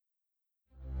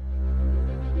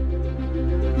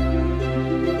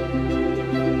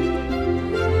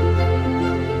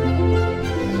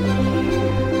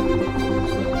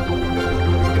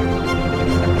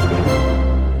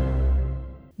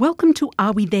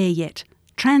Are We There Yet?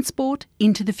 Transport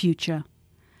into the Future.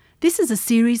 This is a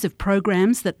series of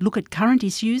programs that look at current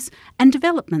issues and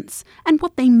developments and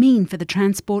what they mean for the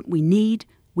transport we need,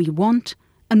 we want,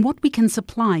 and what we can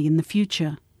supply in the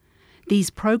future. These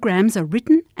programs are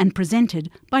written and presented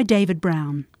by David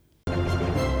Brown.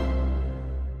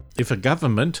 If a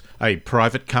government, a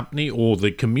private company or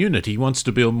the community wants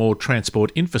to build more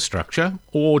transport infrastructure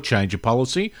or change a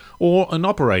policy or an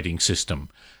operating system,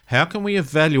 how can we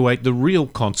evaluate the real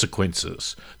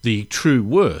consequences, the true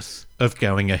worth of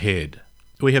going ahead?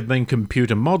 We have been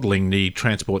computer modelling the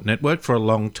transport network for a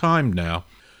long time now.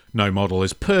 No model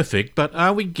is perfect, but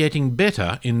are we getting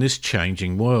better in this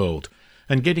changing world?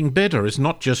 And getting better is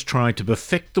not just trying to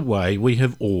perfect the way we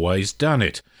have always done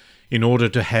it. In order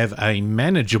to have a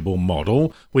manageable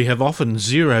model, we have often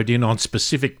zeroed in on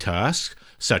specific tasks,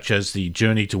 such as the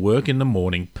journey to work in the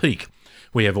morning peak.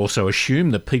 We have also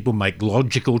assumed that people make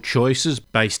logical choices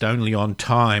based only on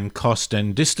time, cost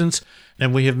and distance,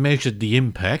 and we have measured the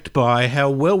impact by how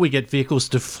well we get vehicles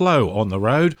to flow on the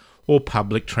road or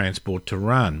public transport to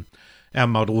run. Our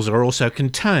models are also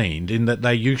contained in that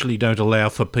they usually don't allow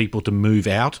for people to move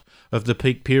out of the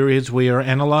peak periods we are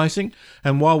analysing,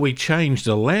 and while we change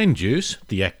the land use,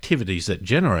 the activities that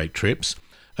generate trips,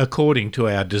 according to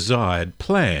our desired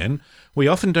plan, we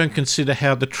often don't consider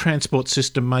how the transport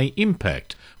system may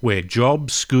impact, where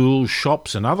jobs, schools,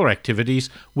 shops and other activities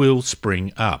will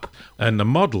spring up, and the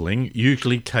modelling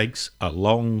usually takes a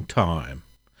long time.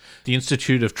 The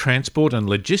Institute of Transport and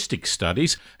Logistics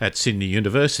Studies at Sydney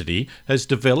University has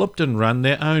developed and run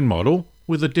their own model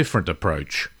with a different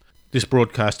approach. This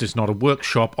broadcast is not a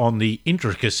workshop on the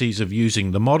intricacies of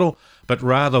using the model, but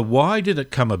rather why did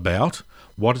it come about,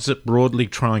 what is it broadly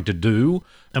trying to do,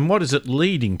 and what is it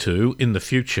leading to in the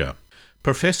future.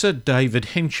 Professor David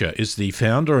Hensher is the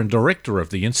founder and director of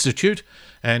the Institute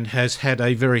and has had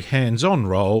a very hands-on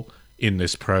role in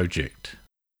this project.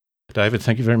 David,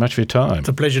 thank you very much for your time. It's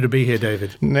a pleasure to be here,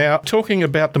 David. Now, talking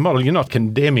about the model, you're not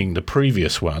condemning the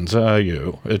previous ones, are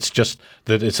you? It's just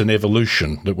that it's an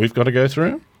evolution that we've got to go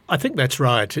through? I think that's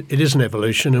right. It is an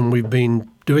evolution, and we've been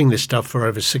doing this stuff for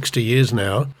over 60 years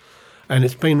now, and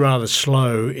it's been rather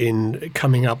slow in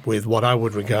coming up with what I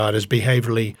would regard as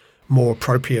behaviourally more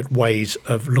appropriate ways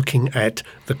of looking at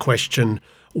the question,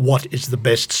 what is the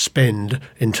best spend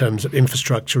in terms of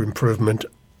infrastructure improvement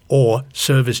or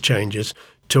service changes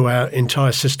to our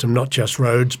entire system, not just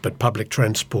roads, but public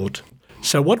transport.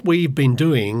 So what we've been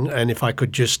doing, and if I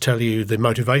could just tell you the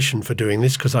motivation for doing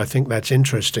this, because I think that's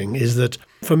interesting, is that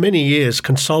for many years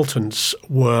consultants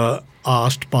were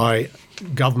asked by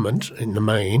government in the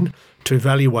main to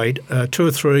evaluate 2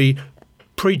 or 3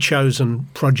 pre-chosen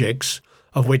projects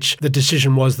of which the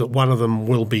decision was that one of them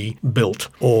will be built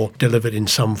or delivered in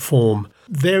some form.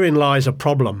 Therein lies a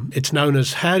problem. It's known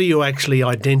as how do you actually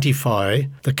identify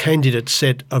the candidate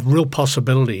set of real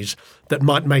possibilities that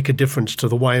might make a difference to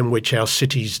the way in which our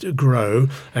cities grow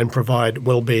and provide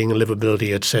well-being and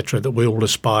livability, etc., that we all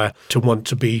aspire to want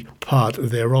to be part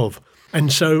thereof. And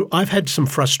so I've had some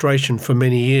frustration for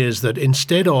many years that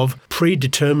instead of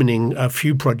predetermining a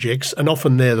few projects, and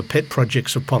often they're the pet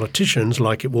projects of politicians,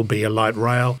 like it will be a light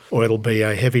rail or it'll be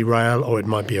a heavy rail or it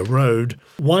might be a road,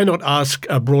 why not ask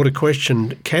a broader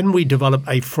question, can we develop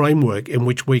a framework in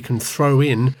which we can throw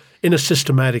in a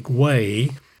systematic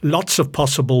way, lots of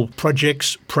possible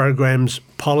projects, programs,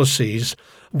 policies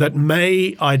that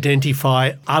may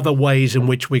identify other ways in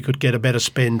which we could get a better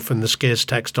spend from the scarce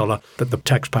tax dollar that the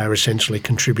taxpayer essentially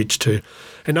contributes to.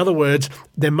 In other words,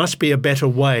 there must be a better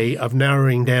way of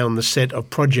narrowing down the set of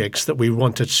projects that we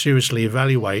want to seriously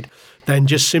evaluate than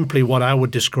just simply what I would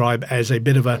describe as a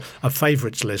bit of a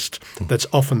favourites list. That's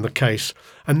often the case.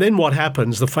 And then what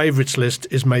happens, the favourites list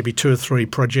is maybe 2 or 3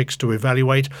 projects to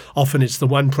evaluate. Often it's the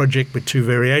one project with 2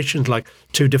 variations, like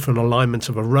 2 different alignments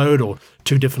of a road or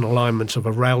 2 different alignments of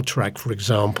a rail track, for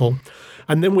example.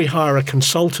 And then we hire a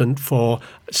consultant for,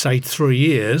 say, 3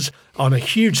 years on a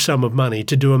huge sum of money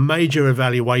to do a major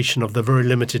evaluation of the very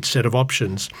limited set of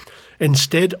options,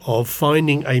 instead of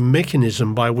finding a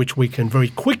mechanism by which we can very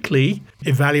quickly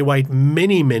evaluate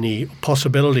many, many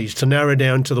possibilities to narrow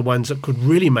down to the ones that could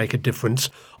really make a difference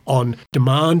on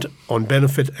demand, on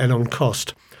benefit and on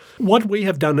cost. What we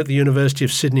have done at the University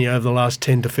of Sydney over the last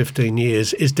 10 to 15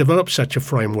 years is develop such a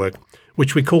framework,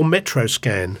 which we call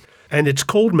MetroScan. And it's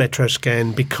called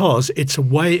MetroScan because it's a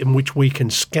way in which we can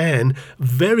scan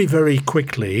very, very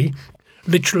quickly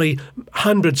literally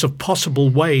hundreds of possible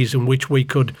ways in which we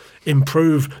could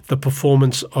improve the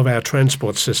performance of our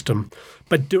transport system,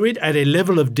 but do it at a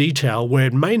level of detail where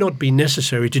it may not be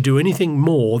necessary to do anything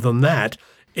more than that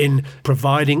in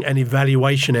providing an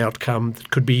evaluation outcome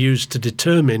that could be used to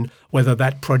determine whether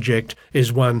that project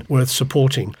is one worth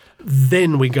supporting.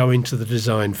 Then we go into the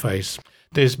design phase.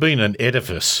 There's been an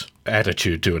edifice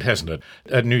attitude to it, hasn't it?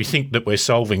 And you think that we're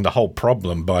solving the whole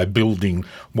problem by building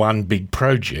one big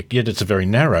project, yet it's a very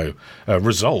narrow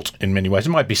result in many ways. It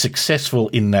might be successful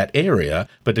in that area,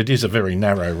 but it is a very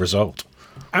narrow result.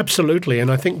 Absolutely. And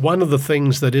I think one of the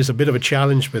things that is a bit of a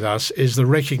challenge with us is the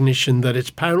recognition that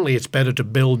it's better to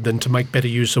build than to make better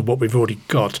use of what we've already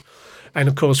got. And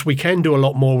of course, we can do a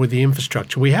lot more with the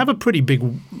infrastructure. We have a pretty big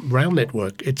rail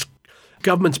network.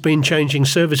 Government's been changing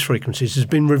service frequencies, has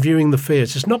been reviewing the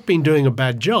fares. It's not been doing a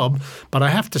bad job, but I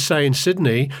have to say in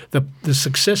Sydney, the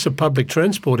success of public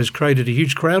transport has created a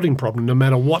huge crowding problem no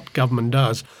matter what government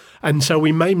does. And so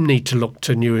we may need to look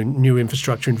to new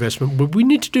infrastructure investment. But we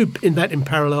need to do in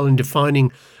parallel in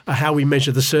defining how we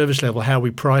measure the service level, how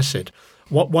we price it.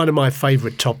 One of my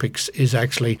favourite topics is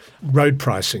actually road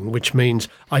pricing, which means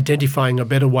identifying a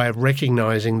better way of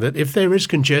recognising that if there is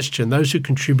congestion, those who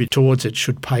contribute towards it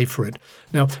should pay for it.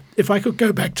 Now, if I could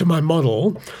go back to my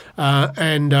model,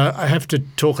 and I have to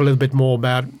talk a little bit more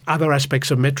about other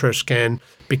aspects of MetroScan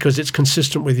because it's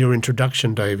consistent with your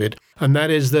introduction, David, and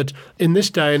that is that in this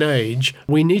day and age,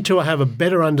 we need to have a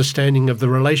better understanding of the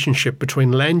relationship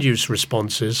between land use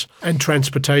responses and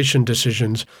transportation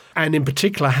decisions, and in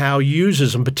particular how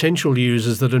users and potential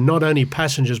users that are not only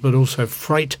passengers but also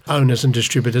freight owners and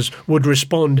distributors would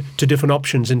respond to different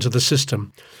options into the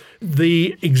system.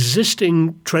 The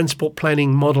existing transport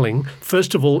planning modelling,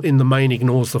 first of all, in the main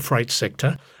ignores the freight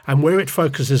sector, and where it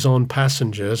focuses on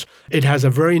passengers, it has a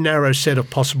very narrow set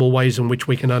of possible ways in which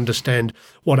we can understand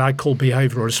what I call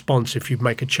behavioural response if you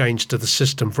make a change to the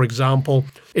system. For example,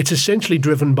 it's essentially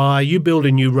driven by you build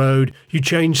a new road, you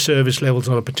change service levels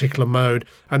on a particular mode,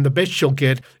 and the best you'll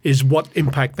get is what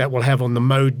impact that will have on the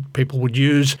mode people would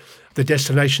use, the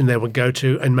destination they would go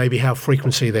to, and maybe how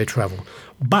frequency they travel.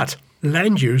 But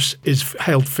land use is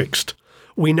held fixed.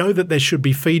 We know that there should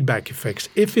be feedback effects.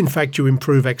 If, in fact, you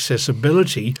improve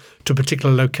accessibility to a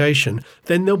particular location,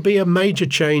 then there'll be a major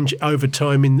change over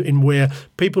time in where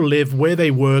people live, where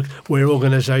they work, where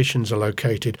organisations are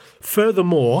located.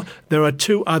 Furthermore, there are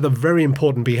two other very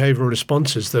important behavioural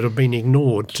responses that have been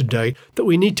ignored today that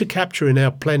we need to capture in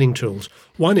our planning tools.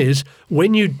 One is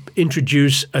when you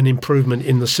introduce an improvement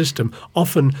in the system,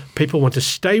 often people want to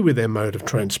stay with their mode of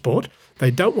transport. They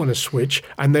don't want to switch,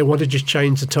 and they want to just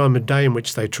change the time of day in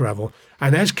which they travel.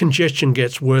 And as congestion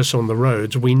gets worse on the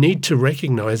roads, we need to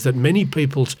recognise that many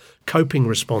people's coping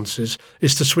responses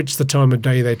is to switch the time of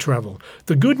day they travel.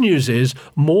 The good news is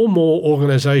more and more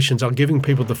organisations are giving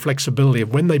people the flexibility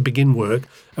of when they begin work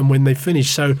and when they finish.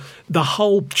 So the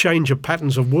whole change of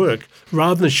patterns of work,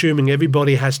 rather than assuming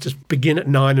everybody has to begin at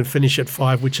 9 and finish at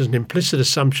 5, which is an implicit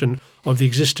assumption of the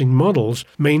existing models,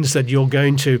 means that you're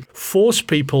going to force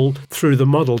people through the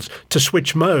models to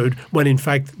switch mode when in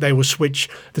fact they will switch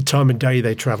the time of day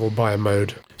they travel by a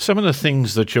mode. Some of the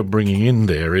things that you're bringing in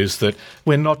there is that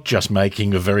we're not just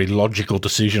making a very logical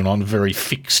decision on a very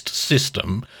fixed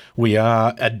system. We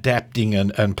are adapting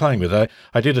and playing with it.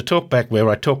 I did a talk back where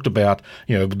I talked about,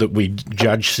 that we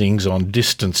judge things on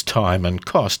distance, time and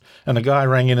cost. And a guy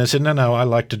rang in and said, no, I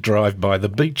like to drive by the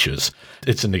beaches.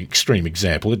 It's an extreme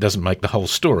example. It doesn't make the whole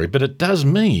story, but it does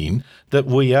mean that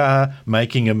we are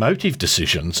making emotive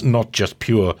decisions, not just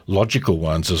pure logical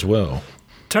ones as well.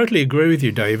 Totally agree with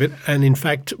you, David. And in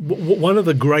fact, one of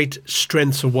the great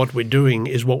strengths of what we're doing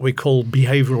is what we call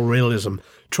behavioural realism.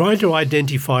 Trying to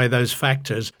identify those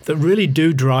factors that really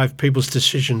do drive people's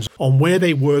decisions on where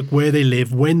they work, where they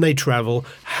live, when they travel,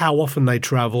 how often they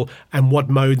travel, and what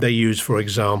mode they use, for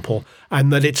example.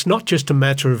 And that it's not just a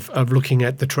matter of looking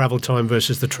at the travel time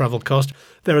versus the travel cost.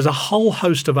 There is a whole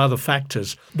host of other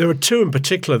factors. There are two in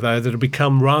particular, though, that have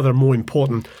become rather more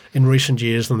important in recent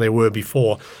years than they were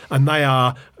before. And they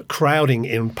are crowding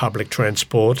in public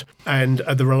transport and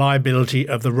the reliability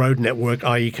of the road network,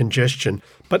 i.e. congestion.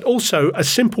 But also a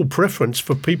simple preference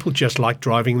for people just like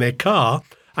driving their car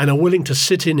and are willing to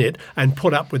sit in it and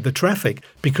put up with the traffic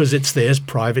because it's their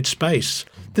private space.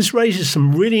 This raises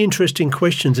some really interesting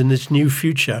questions in this new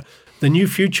future. The new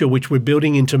future which we're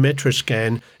building into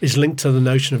MetroScan is linked to the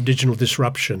notion of digital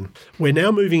disruption. We're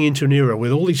now moving into an era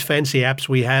with all these fancy apps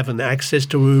we have and access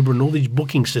to Uber and all these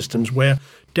booking systems where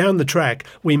down the track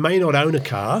we may not own a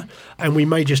car and we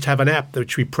may just have an app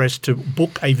which we press to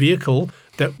book a vehicle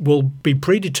that will be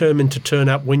predetermined to turn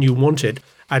up when you want it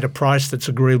at a price that's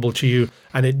agreeable to you.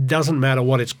 And it doesn't matter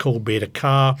what it's called, be it a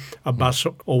car, a bus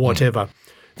or whatever.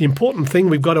 The important thing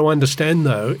we've got to understand,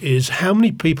 though, is how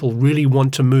many people really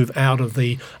want to move out of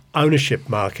the ownership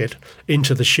market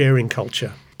into the sharing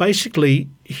culture. basically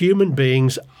human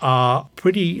beings are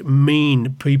pretty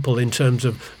mean people in terms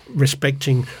of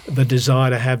respecting the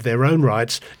desire to have their own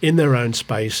rights in their own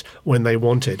space when they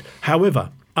want it.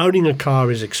 However, owning a car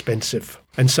is expensive.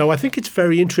 And so I think it's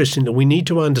very interesting that we need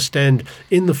to understand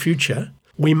in the future,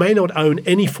 we may not own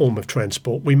any form of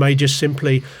transport. We may just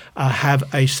simply have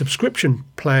a subscription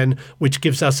plan which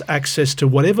gives us access to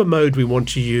whatever mode we want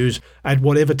to use at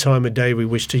whatever time of day we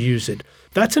wish to use it.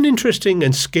 That's an interesting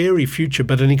and scary future,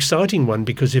 but an exciting one,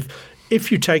 because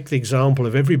if you take the example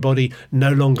of everybody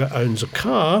no longer owns a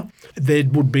car, there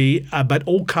would be, but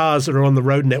all cars that are on the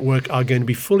road network are going to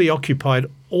be fully occupied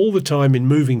all the time in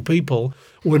moving people,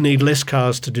 we'll need less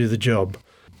cars to do the job.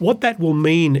 What that will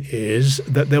mean is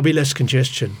that there'll be less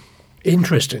congestion.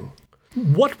 Interesting.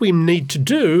 What we need to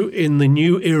do in the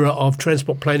new era of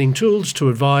transport planning tools to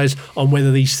advise on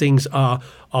whether these things are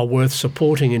worth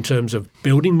supporting in terms of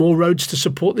building more roads to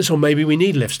support this, or maybe we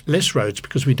need less roads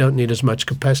because we don't need as much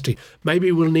capacity.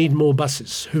 Maybe we'll need more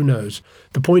buses. Who knows?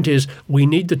 The point is we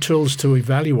need the tools to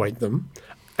evaluate them,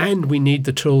 and we need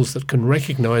the tools that can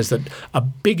recognise that a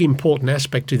big important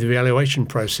aspect of the evaluation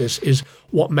process is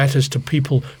what matters to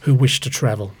people who wish to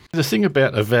travel. The thing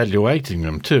about evaluating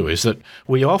them too is that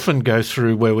we often go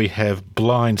through where we have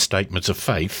blind statements of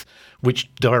faith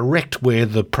which direct where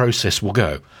the process will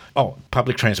go. Oh,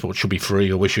 public transport should be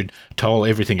free, or we should toll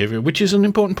everything everywhere, which is an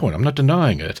important point. I'm not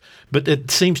denying it. But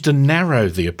it seems to narrow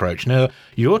the approach. Now,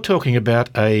 you're talking about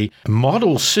a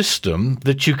model system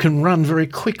that you can run very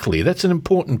quickly. That's an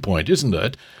important point, isn't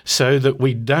it? So that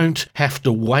we don't have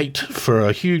to wait for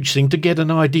a huge thing to get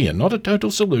an idea, not a total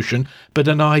solution, but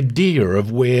an idea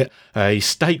of where a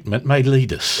statement may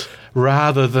lead us,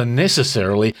 rather than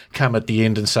necessarily come at the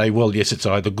end and say, well, yes, it's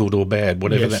either good or bad,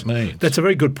 whatever that means. That's a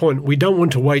very good point. We don't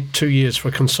want to wait 2 years for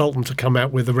a consultant to come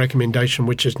out with a recommendation,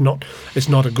 which is not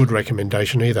a good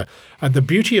recommendation either. The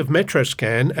beauty of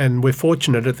Metroscan, and we're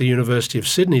fortunate at the University of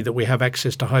Sydney that we have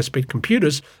access to high-speed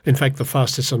computers, in fact the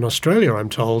fastest in Australia, I'm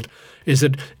told, is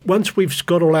that once we've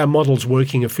got all our models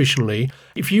working efficiently,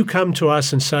 if you come to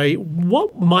us and say,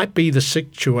 what might be the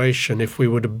situation if we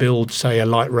were to build, say, a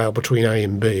light rail between A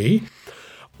and B,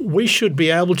 we should be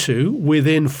able to,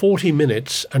 within 40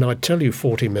 minutes, and I tell you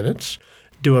 40 minutes,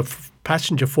 do a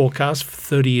passenger forecast for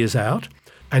 30 years out,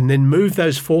 and then move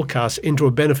those forecasts into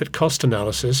a benefit cost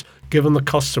analysis, given the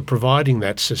costs of providing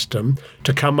that system,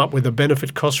 to come up with a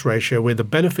benefit cost ratio where the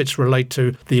benefits relate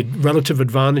to the relative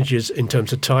advantages in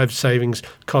terms of time savings,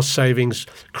 cost savings,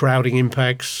 crowding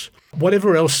impacts,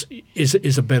 whatever else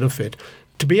is a benefit.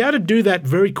 To be able to do that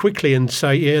very quickly and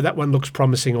say, yeah, that one looks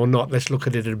promising or not, let's look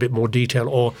at it in a bit more detail,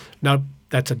 or no,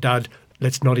 that's a dud,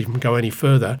 let's not even go any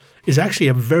further, is actually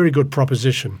a very good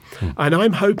proposition. And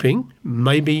I'm hoping,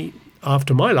 maybe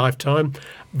after my lifetime,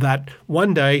 that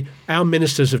one day our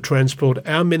ministers of transport,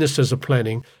 our ministers of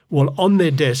planning will on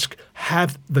their desk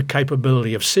have the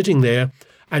capability of sitting there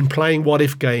and playing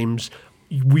what-if games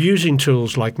using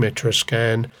tools like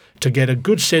Metroscan to get a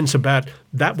good sense about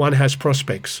that one has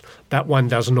prospects, that one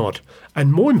does not.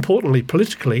 And more importantly,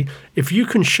 politically, if you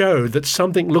can show that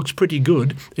something looks pretty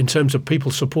good in terms of people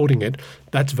supporting it,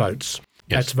 that's votes.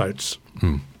 Yes. That's votes.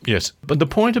 Yes. But the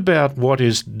point about what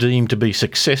is deemed to be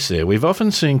success there, we've often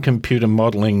seen computer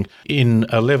modelling in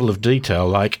a level of detail,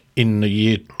 like in the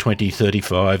year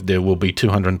 2035, there will be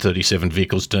 237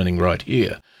 vehicles turning right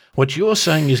here. What you're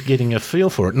saying is getting a feel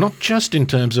for it, not just in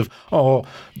terms of,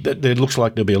 there looks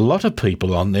like there'll be a lot of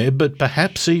people on there, but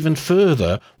perhaps even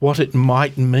further, what it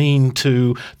might mean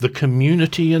to the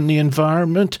community and the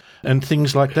environment and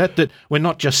things like that, that we're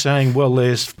not just saying, well,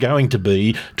 there's going to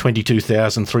be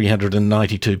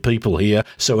 22,392 people here,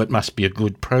 so it must be a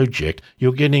good project.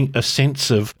 You're getting a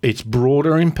sense of its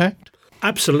broader impact?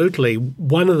 Absolutely.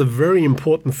 One of the very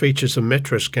important features of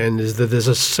Metroscan is that there's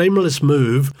a seamless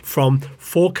move from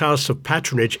forecasts of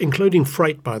patronage, including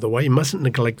freight, by the way. You mustn't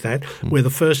neglect that. We're the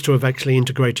first to have actually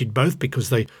integrated both because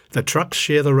the trucks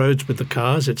share the roads with the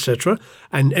cars, etc.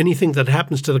 And anything that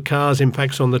happens to the cars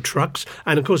impacts on the trucks.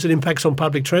 And, of course, it impacts on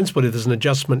public transport if there's an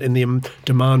adjustment in the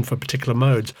demand for particular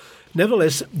modes.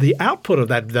 Nevertheless, the output of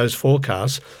those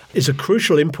forecasts is a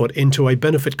crucial input into a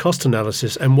benefit cost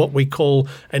analysis and what we call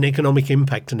an economic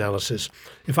impact analysis.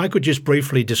 If I could just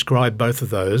briefly describe both of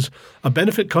those, a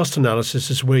benefit cost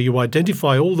analysis is where you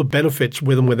identify all the benefits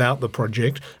with and without the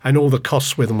project and all the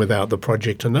costs with and without the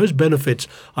project. And those benefits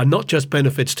are not just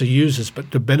benefits to users,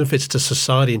 but the benefits to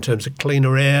society in terms of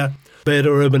cleaner air,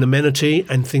 better urban amenity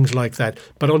and things like that.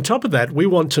 But on top of that, we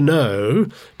want to know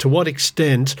to what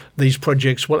extent these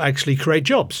projects will actually create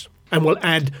jobs and will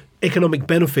add economic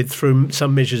benefit through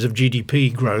some measures of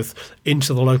GDP growth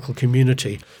into the local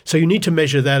community. So you need to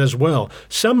measure that as well.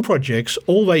 Some projects,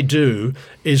 all they do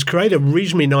is create a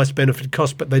reasonably nice benefit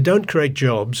cost, but they don't create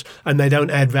jobs and they don't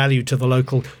add value to the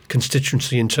local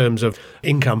constituency in terms of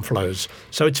income flows.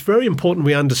 So it's very important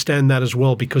we understand that as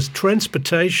well, because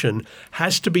transportation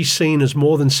has to be seen as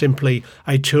more than simply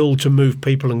a tool to move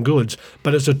people and goods,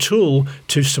 but as a tool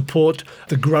to support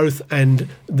the growth and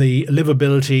the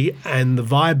livability and the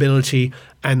viability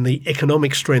and the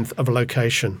economic strength of a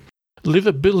location.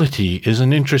 Livability is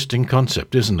an interesting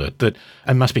concept, isn't it? That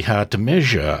it must be hard to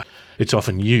measure. It's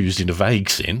often used in a vague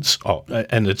sense,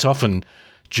 and it's often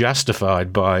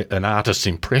justified by an artist's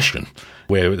impression,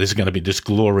 where there's going to be this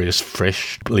glorious,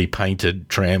 freshly painted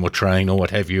tram or train or what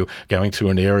have you going through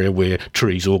an area where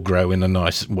trees all grow in a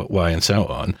nice way and so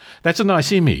on. That's a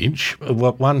nice image.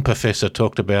 What one professor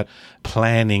talked about,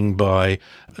 planning by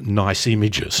nice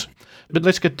images. But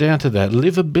let's get down to that,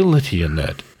 livability in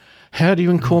that. How do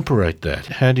you incorporate that?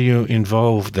 How do you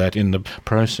involve that in the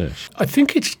process? I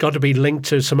think it's got to be linked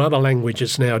to some other language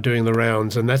that's now doing the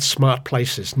rounds, and that's smart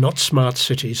places, not smart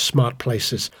cities, smart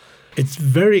places. It's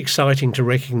very exciting to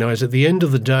recognise at the end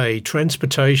of the day,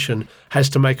 transportation has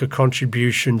to make a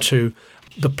contribution to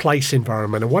the place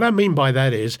environment. And what I mean by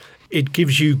that is it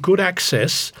gives you good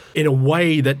access in a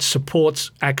way that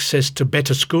supports access to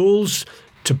better schools,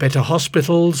 to better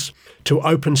hospitals, to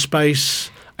open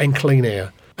space and clean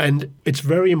air. And it's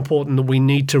very important that we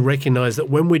need to recognise that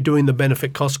when we're doing the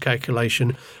benefit cost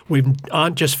calculation, we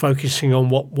aren't just focusing on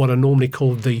what are normally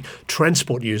called the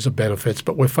transport user benefits,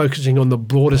 but we're focusing on the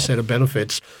broader set of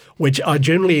benefits, which are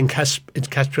generally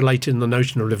encapsulated in the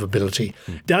notion of livability.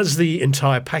 Does the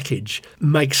entire package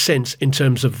make sense in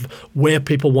terms of where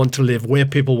people want to live, where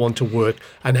people want to work,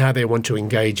 and how they want to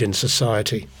engage in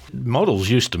society? Models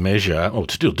used to measure, or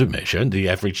still do measure, the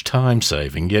average time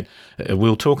saving, yet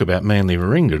we'll talk about Manly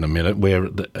Warringah in a minute, where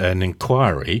an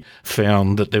inquiry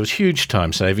found that there was huge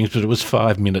time savings, but it was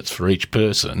 5 minutes for each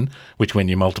person, which when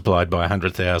you multiplied by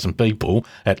 100,000 people,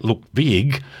 that looked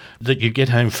big. That you get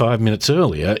home 5 minutes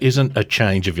earlier isn't a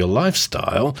change of your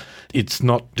lifestyle. It's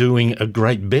not doing a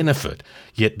great benefit,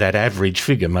 yet that average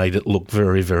figure made it look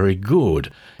very, very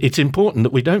good. It's important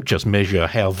that we don't just measure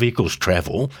how vehicles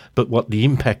travel, but what the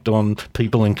impact on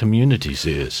people and communities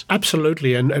is.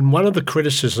 Absolutely. And one of the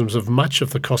criticisms of much of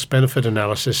the cost-benefit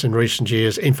analysis in recent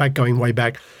years, in fact going way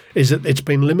back, is that it's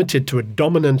been limited to a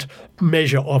dominant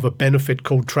measure of a benefit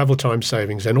called travel time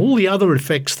savings. And all the other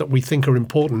effects that we think are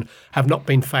important have not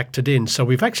been factored in. So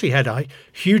we've actually had a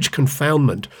huge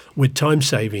confoundment with time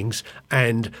savings,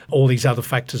 and all these other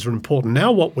factors are important.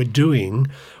 Now what we're doing,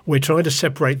 we're trying to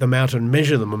separate them out and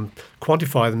measure them and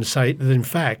quantify them and say that in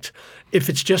fact, if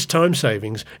it's just time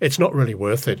savings, it's not really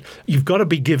worth it. You've got to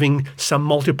be giving some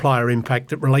multiplier impact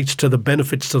that relates to the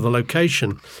benefits to the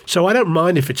location. So I don't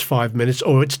mind if it's 5 minutes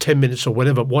or it's 10 minutes or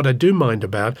whatever. What I do mind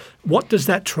about, what does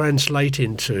that translate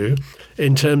into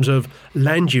in terms of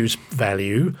land use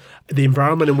value, the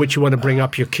environment in which you want to bring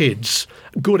up your kids,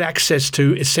 good access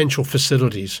to essential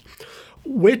facilities.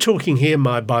 We're talking here,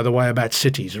 by the way, about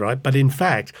cities, right? But in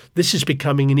fact, this is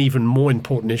becoming an even more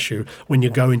important issue when you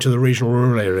go into the regional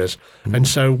rural areas. And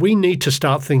so we need to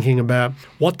start thinking about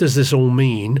what does this all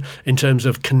mean in terms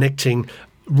of connecting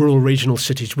rural regional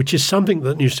cities, which is something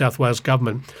that New South Wales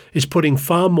government is putting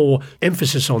far more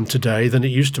emphasis on today than it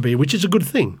used to be, which is a good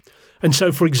thing. And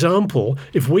so, for example,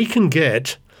 if we can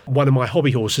get one of my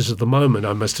hobby horses at the moment,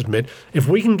 I must admit, if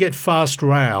we can get fast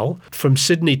rail from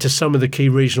Sydney to some of the key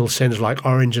regional centres like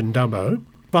Orange and Dubbo,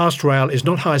 fast rail is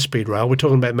not high-speed rail. We're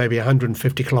talking about maybe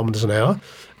 150 kilometres an hour.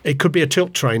 It could be a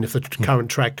tilt train if the current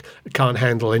track can't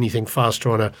handle anything faster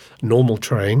on a normal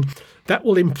train. That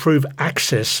will improve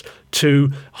access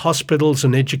to hospitals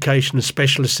and education and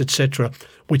specialists, etc.,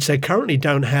 which they currently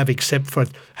don't have except for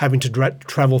having to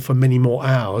travel for many more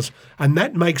hours. And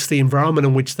that makes the environment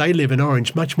in which they live in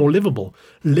Orange much more livable.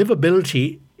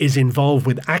 Livability is involved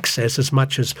with access as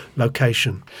much as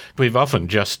location. We've often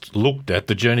just looked at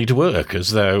the journey to work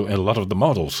as though a lot of the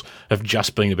models have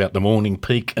just been about the morning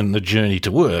peak and the journey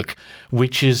to work,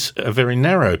 which is a very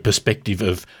narrow perspective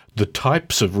of the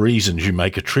types of reasons you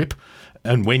make a trip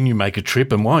and when you make a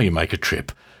trip and why you make a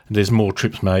trip. There's more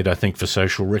trips made, I think, for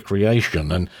social recreation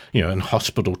and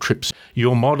hospital trips.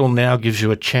 Your model now gives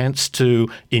you a chance to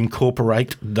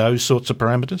incorporate those sorts of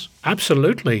parameters?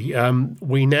 Absolutely.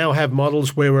 We now have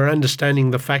models where we're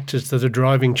understanding the factors that are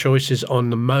driving choices on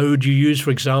the mode you use,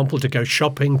 for example, to go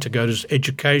shopping, to go to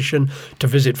education, to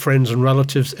visit friends and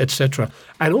relatives, etc.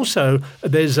 And also,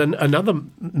 there's another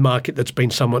market that's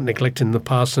been somewhat neglected in the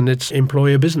past, and it's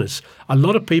employer business. A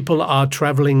lot of people are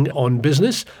travelling on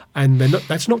business, and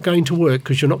that's not not going to work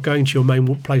because you're not going to your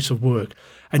main place of work.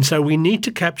 And so we need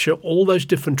to capture all those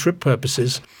different trip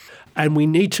purposes, and we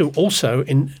need to also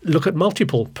look at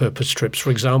multiple purpose trips. For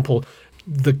example,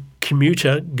 the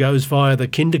commuter goes via the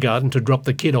kindergarten to drop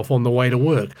the kid off on the way to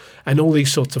work, and all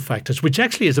these sorts of factors, which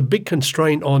actually is a big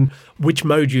constraint on which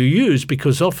mode you use,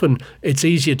 because often it's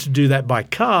easier to do that by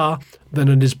car than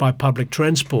it is by public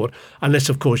transport, unless,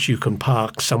 of course, you can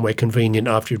park somewhere convenient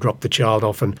after you drop the child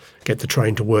off and get the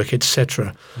train to work,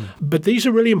 etc. But these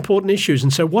are really important issues.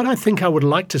 And so what I think I would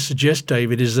like to suggest,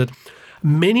 David, is that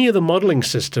many of the modelling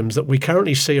systems that we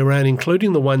currently see around,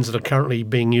 including the ones that are currently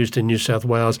being used in New South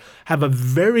Wales, have a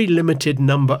very limited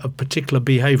number of particular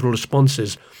behavioural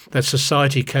responses that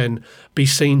society can be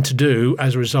seen to do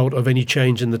as a result of any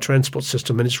change in the transport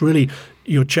system. And it's really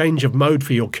your change of mode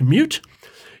for your commute,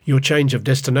 your change of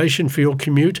destination for your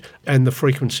commute, and the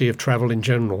frequency of travel in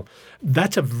general.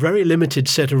 That's a very limited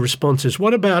set of responses.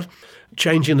 What about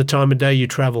changing the time of day you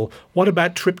travel? What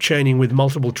about trip chaining with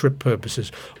multiple trip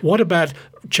purposes? What about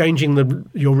changing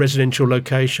your residential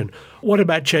location? What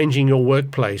about changing your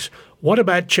workplace? What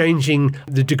about changing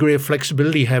the degree of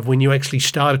flexibility you have when you actually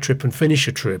start a trip and finish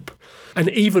a trip? And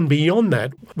even beyond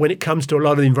that, when it comes to a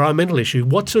lot of the environmental issues,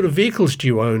 what sort of vehicles do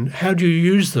you own? How do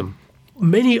you use them?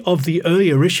 Many of the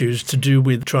earlier issues to do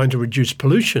with trying to reduce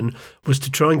pollution was to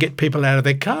try and get people out of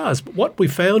their cars. But what we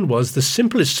found was the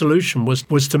simplest solution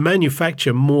was to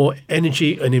manufacture more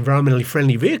energy and environmentally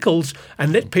friendly vehicles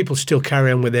and let people still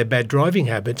carry on with their bad driving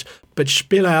habits, but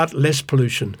spill out less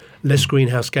pollution, less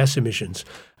greenhouse gas emissions.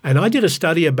 And I did a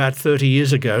study about 30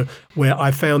 years ago where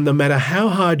I found no matter how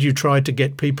hard you tried to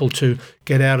get people to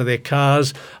get out of their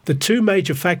cars, the two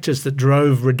major factors that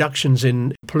drove reductions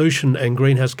in pollution and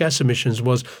greenhouse gas emissions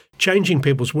was changing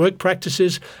people's work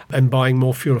practices and buying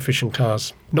more fuel-efficient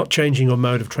cars, not changing your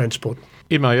mode of transport.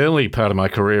 In my early part of my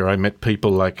career, I met people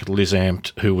like Liz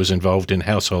Ampt, who was involved in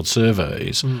household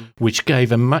surveys, which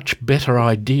gave a much better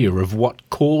idea of what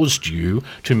caused you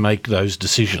to make those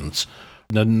decisions,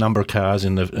 the number of cars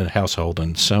in the household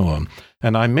and so on.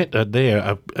 And I met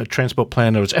there a transport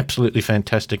planner who was absolutely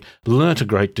fantastic, learnt a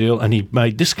great deal, and he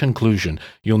made this conclusion: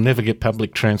 you'll never get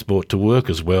public transport to work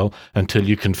as well until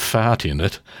you can fart in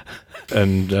it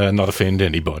and not offend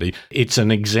anybody. It's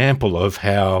an example of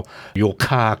how your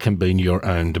car can be in your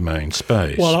own domain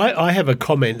space. Well, I have a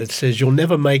comment that says you'll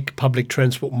never make public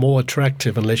transport more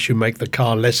attractive unless you make the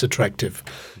car less attractive.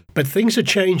 But things are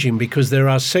changing because there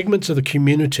are segments of the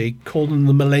community, call them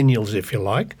the millennials if you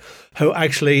like, who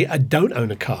actually don't own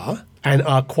a car and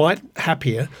are quite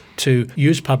happier to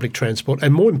use public transport.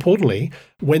 And more importantly,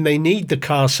 when they need the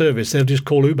car service, they'll just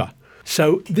call Uber.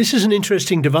 So this is an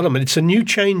interesting development. It's a new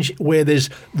change where there's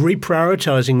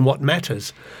reprioritising what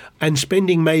matters and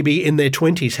spending maybe in their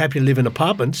 20s happy to live in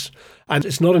apartments. And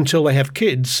it's not until they have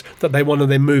kids that they want to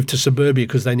then move to suburbia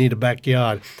because they need a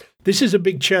backyard. This is a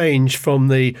big change from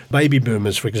the baby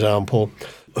boomers, for example,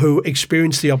 who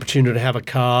experienced the opportunity to have a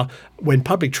car when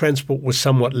public transport was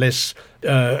somewhat less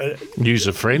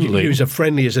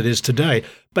user-friendly as it is today.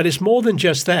 But it's more than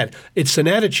just that. It's an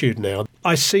attitude now.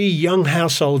 I see young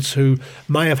households who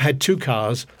may have had two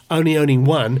cars, only owning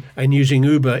one, and using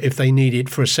Uber if they need it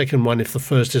for a second one if the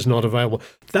first is not available.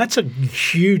 That's a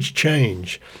huge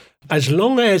change. As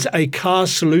long as a car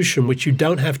solution, which you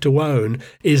don't have to own,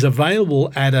 is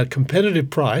available at a competitive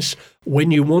price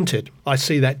when you want it, I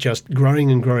see that just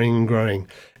growing and growing and growing.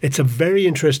 It's a very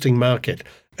interesting market,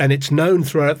 and it's known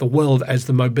throughout the world as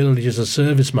the mobility as a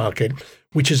service market,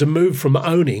 which is a move from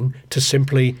owning to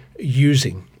simply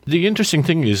using. The interesting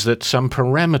thing is that some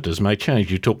parameters may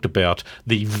change. You talked about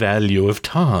the value of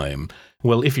time.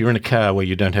 Well, if you're in a car where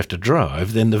you don't have to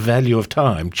drive, then the value of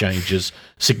time changes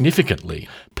significantly.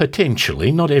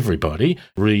 Potentially, not everybody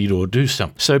read or do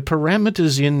something. So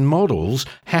parameters in models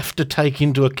have to take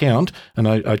into account, and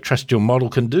I trust your model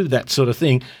can do that sort of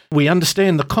thing. We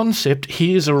understand the concept.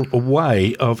 Here's a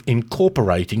way of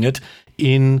incorporating it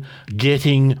in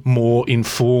getting more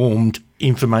informed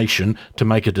information to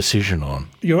make a decision on.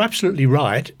 You're absolutely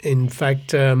right. In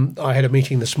fact, I had a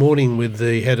meeting this morning with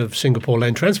the head of Singapore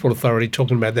Land Transport Authority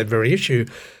talking about that very issue.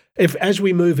 As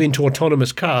we move into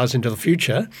autonomous cars into the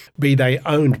future, be they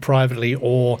owned privately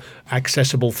or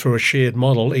accessible through a shared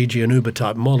model, e.g. an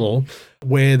Uber-type model,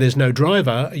 where there's no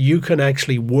driver, you can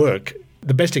actually work.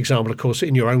 The best example, of course,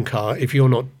 in your own car, if you're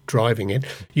not driving it,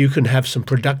 you can have some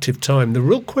productive time. The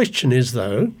real question is,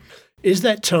 though, is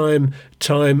that time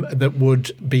that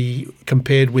would be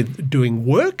compared with doing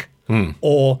work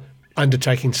or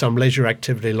undertaking some leisure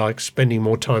activity like spending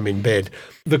more time in bed?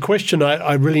 The question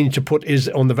I really need to put is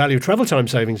on the value of travel time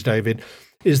savings, David,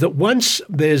 is that once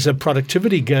there's a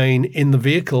productivity gain in the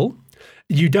vehicle,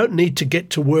 you don't need to get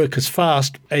to work as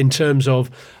fast in terms of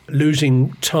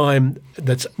losing time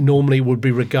that's normally would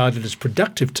be regarded as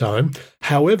productive time.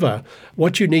 However,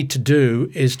 what you need to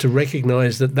do is to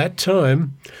recognise that that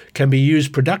time can be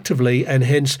used productively, and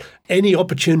hence any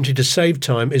opportunity to save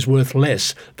time is worth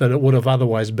less than it would have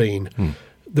otherwise been.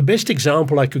 The best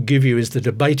example I could give you is the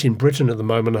debate in Britain at the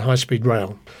moment on high-speed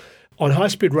rail. On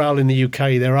high-speed rail in the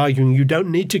UK, they're arguing you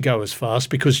don't need to go as fast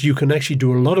because you can actually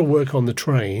do a lot of work on the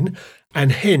train,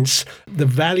 and hence the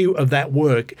value of that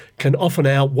work can often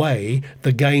outweigh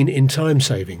the gain in time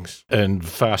savings. And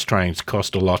fast trains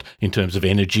cost a lot in terms of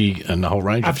energy and a whole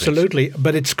range of things. Absolutely,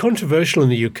 but it's controversial in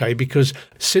the UK because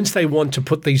since they want to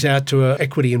put these out to an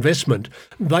equity investment,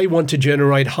 they want to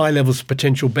generate high levels of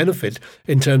potential benefit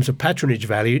in terms of patronage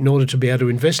value in order to be able to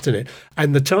invest in it.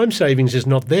 And the time savings is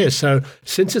not there. So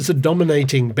since it's a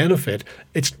dominating benefit,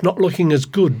 it's not looking as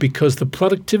good because the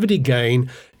productivity gain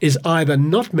is either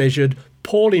not measured,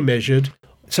 poorly measured.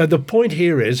 So the point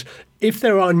here is, if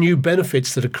there are new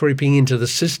benefits that are creeping into the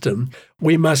system,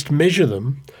 we must measure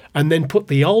them and then put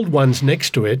the old ones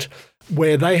next to it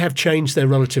where they have changed their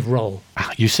relative role.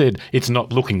 You said it's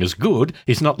not looking as good.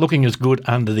 It's not looking as good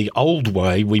under the old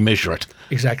way we measure it.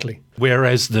 Exactly.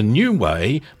 Whereas the new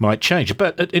way might change.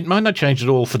 But it might not change at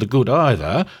all for the good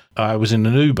either. I was in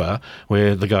an Uber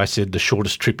where the guy said the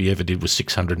shortest trip he ever did was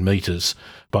 600 metres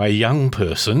by a young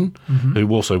person who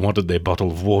also wanted their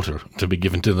bottle of water to be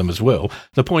given to them as well.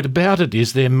 The point about it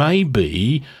is there may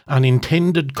be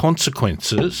unintended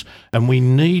consequences, and we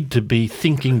need to be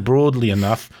thinking broadly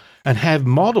enough and have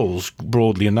models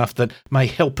broadly enough that may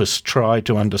help us try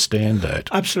to understand that.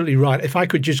 Absolutely right. If I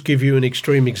could just give you an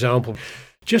extreme example.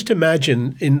 Just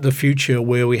imagine in the future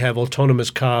where we have autonomous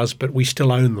cars, but we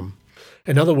still own them.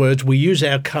 In other words, we use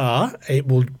our car, it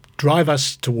will drive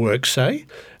us to work, say,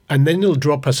 and then it'll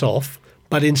drop us off.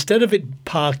 But instead of it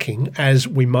parking, as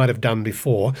we might have done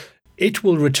before, it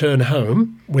will return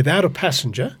home without a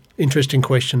passenger. Interesting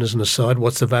question as an aside,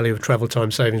 what's the value of travel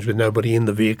time savings with nobody in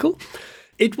the vehicle?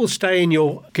 It will stay in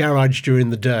your garage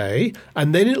during the day,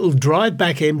 and then it'll drive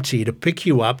back empty to pick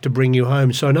you up to bring you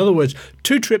home. So in other words,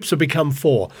 2 trips have become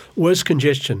 4, worse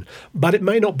congestion. But it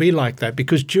may not be like that,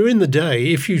 because during the day,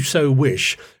 if you so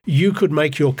wish, you could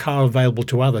make your car available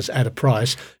to others at a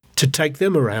price to take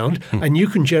them around, and you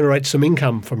can generate some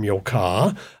income from your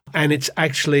car, and it's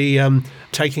actually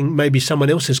taking maybe someone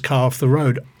else's car off the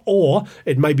road, or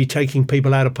it may be taking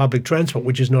people out of public transport,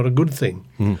 which is not a good thing.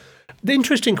 The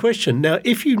interesting question. Now,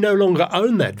 if you no longer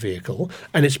own that vehicle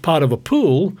and it's part of a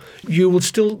pool, you will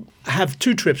still have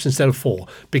 2 trips instead of 4,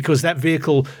 because that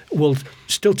vehicle will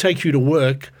still take you to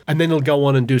work and then it'll go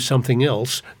on and do something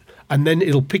else, and then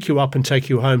it'll pick you up and take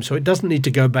you home, so it doesn't need to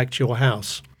go back to your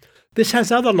house. This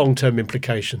has other long-term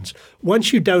implications.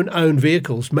 Once you don't own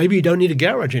vehicles, maybe you don't need a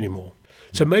garage anymore.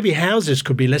 So maybe houses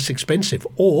could be less expensive,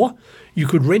 or you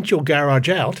could rent your garage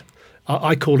out.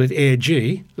 I call it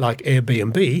Air-G, like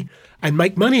Airbnb, and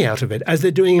make money out of it, as they're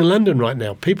doing in London right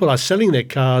now. People are selling their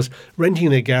cars, renting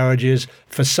their garages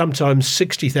for sometimes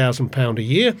 £60,000 a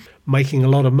year, making a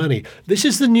lot of money. This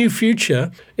is the new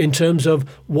future in terms of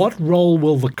what role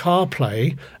will the car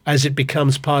play as it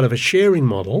becomes part of a sharing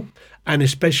model, and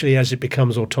especially as it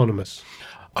becomes autonomous.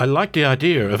 I like the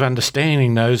idea of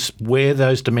understanding where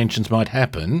those dimensions might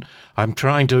happen. I'm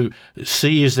trying to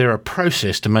see, is there a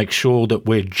process to make sure that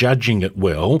we're judging it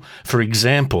well? For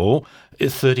example,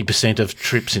 30% of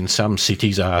trips in some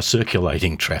cities are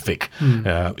circulating traffic.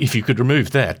 If you could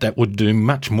remove that, that would do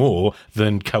much more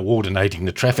than coordinating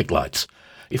the traffic lights.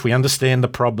 If we understand the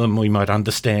problem, we might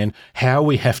understand how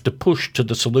we have to push to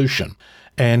the solution.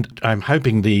 And I'm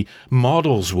hoping the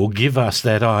models will give us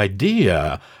that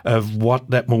idea of what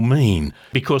that will mean.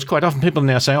 Because quite often people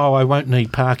now say, I won't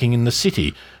need parking in the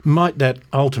city. Might that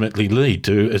ultimately lead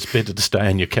to it's better to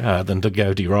stay in your car than to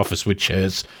go to your office, which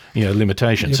has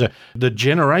limitations. Yep. So the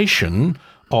generation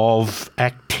of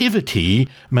activity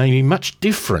may be much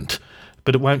different,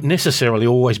 but it won't necessarily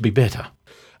always be better.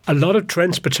 A lot of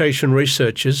transportation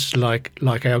researchers, like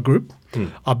our group,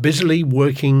 are busily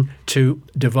working to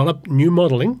develop new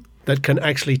modelling that can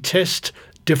actually test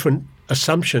different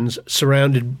assumptions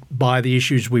surrounded by the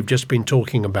issues we've just been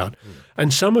talking about.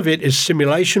 And some of it is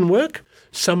simulation work.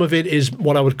 Some of it is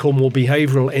what I would call more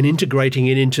behavioural and integrating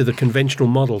it into the conventional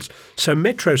models. So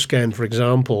MetroScan, for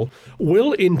example,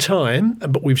 will in time,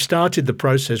 but we've started the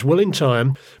process, will in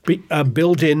time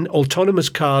build in autonomous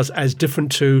cars as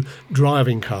different to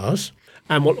driving cars,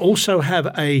 and will also have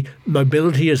a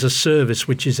mobility as a service,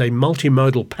 which is a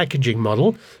multimodal packaging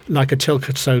model, like a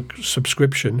telco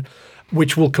subscription,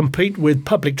 which will compete with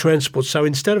public transport. So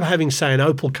instead of having, say, an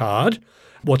Opal card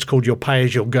what's called your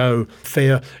pay-as-you-go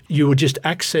fare. You will just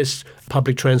access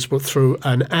public transport through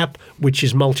an app which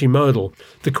is multimodal.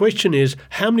 The question is,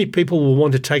 how many people will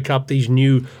want to take up these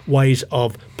new ways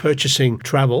of purchasing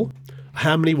travel?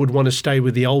 How many would want to stay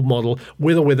with the old model,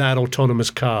 with or without autonomous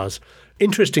cars?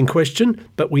 Interesting question,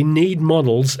 but we need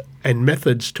models and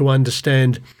methods to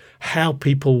understand how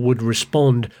people would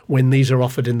respond when these are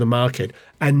offered in the market.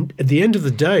 And at the end of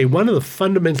the day, one of the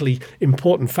fundamentally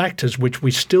important factors which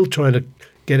we're still trying to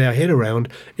get our head around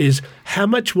is how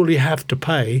much will you have to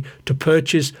pay to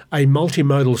purchase a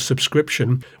multimodal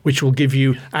subscription which will give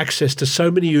you access to so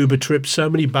many Uber trips, so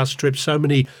many bus trips, so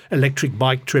many electric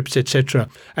bike trips, etc.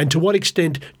 And to what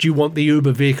extent do you want the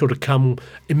Uber vehicle to come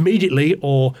immediately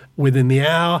or within the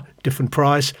hour, different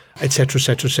price, etc.,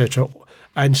 etc., etc.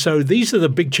 And so these are the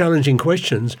big challenging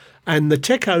questions. And the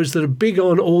techos that are big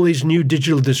on all these new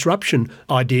digital disruption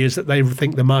ideas that they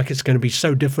think the market's going to be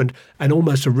so different and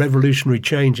almost a revolutionary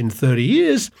change in 30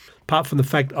 years, apart from the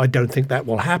fact I don't think that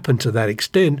will happen to that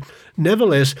extent.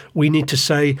 Nevertheless, we need to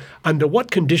say under what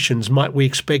conditions might we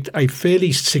expect a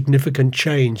fairly significant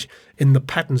change in the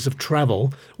patterns of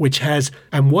travel,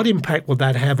 and what impact will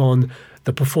that have on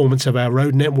the performance of our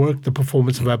road network, the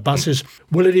performance of our buses?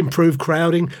 Will it improve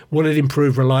crowding? Will it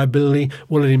improve reliability?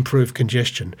 Will it improve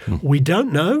congestion? We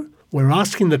don't know. We're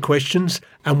asking the questions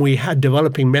and we are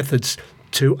developing methods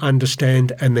to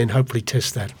understand and then hopefully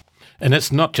test that. And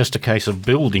it's not just a case of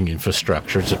building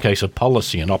infrastructure, it's a case of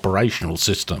policy and operational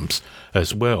systems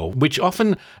as well, which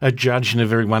often are judged in a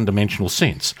very one-dimensional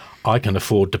sense. I can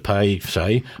afford to pay,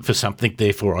 say, for something,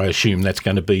 therefore I assume that's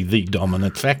going to be the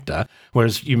dominant factor.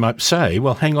 Whereas you might say,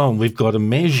 well, hang on, we've got to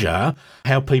measure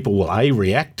how people will A,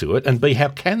 react to it, and B, how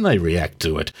can they react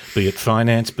to it, be it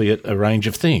finance, be it a range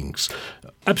of things.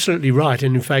 Absolutely right.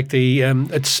 And in fact,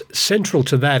 it's central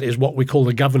to that is what we call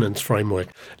the governance framework.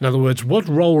 In other words, what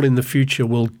role in the future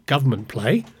will government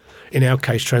play? In our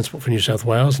case, Transport for New South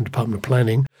Wales and Department of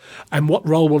Planning. And what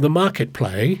role will the market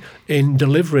play in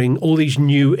delivering all these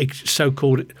new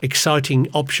so-called exciting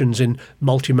options in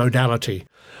multimodality?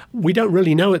 We don't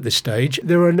really know at this stage.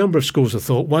 There are a number of schools of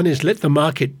thought. One is let the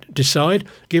market decide,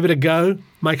 give it a go,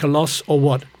 make a loss, or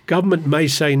what? Government may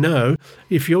say no.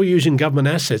 If you're using government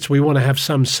assets, we want to have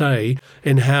some say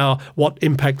in what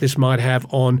impact this might have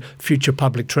on future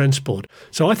public transport.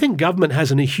 So I think government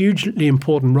has a hugely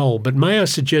important role, but may I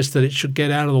suggest that it should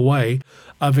get out of the way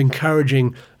of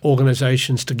encouraging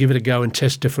organisations to give it a go and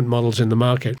test different models in the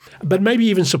market, but maybe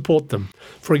even support them.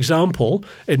 For example,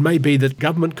 it may be that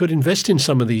government could invest in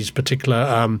some of these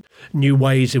particular new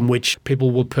ways in which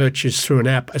people will purchase through an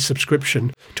app a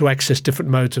subscription to access different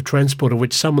modes of transport, of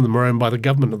which some of them are owned by the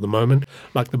government at the moment,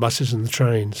 like the buses and the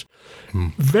trains.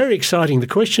 Very exciting. The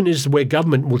question is where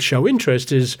government will show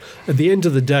interest is, at the end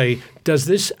of the day, does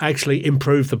this actually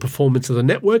improve the performance of the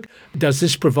network? Does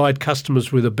this provide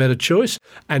customers with a better choice?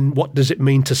 And what does it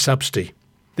mean to subsidy?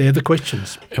 They're the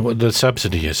questions. Well, the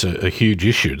subsidy is a huge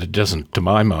issue that doesn't, to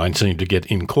my mind, seem to get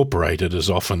incorporated as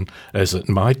often as it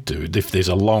might do. If there's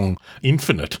a long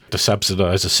infinite to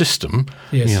subsidise a system,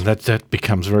 yes, that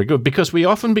becomes very good. Because we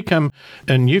often become,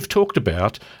 and you've talked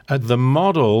about, the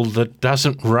model that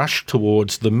doesn't rush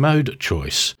towards the mode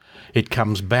choice. It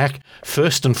comes back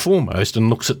first and foremost and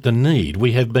looks at the need.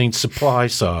 We have been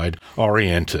supply-side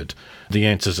oriented. The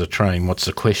answer's a train, what's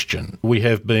the question? We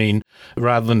have been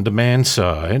rather than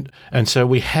demand-side, and so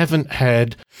we haven't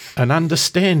had an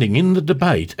understanding in the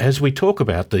debate as we talk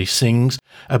about these things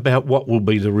about what will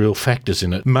be the real factors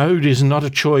in it. Mode is not a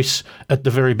choice at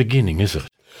the very beginning, is it?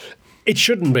 It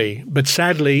shouldn't be, but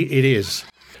sadly it is.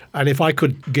 And if I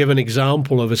could give an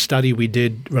example of a study we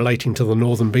did relating to the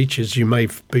Northern Beaches, you may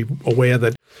be aware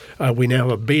that we now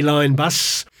have a Beeline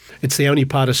bus. It's the only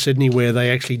part of Sydney where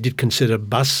they actually did consider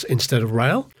bus instead of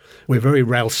rail. We're very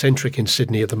rail-centric in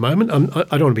Sydney at the moment. I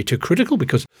don't want to be too critical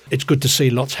because it's good to see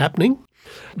lots happening.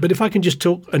 But if I can just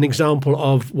talk an example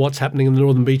of what's happening in the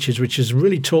Northern Beaches, which has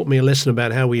really taught me a lesson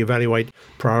about how we evaluate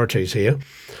priorities here.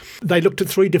 They looked at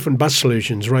 3 different bus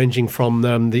solutions ranging from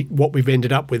what we've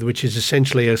ended up with, which is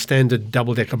essentially a standard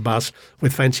double-decker bus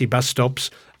with fancy bus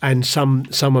stops and some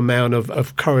amount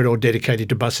of corridor dedicated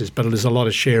to buses, but there's a lot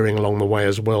of sharing along the way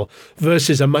as well,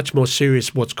 versus a much more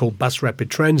serious what's called bus rapid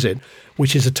transit,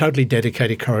 which is a totally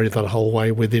dedicated corridor the whole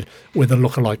way with the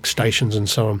lookalike stations and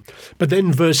so on. But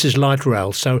then versus light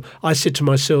rail. So I said to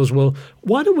myself, well,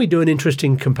 why don't we do an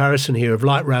interesting comparison here of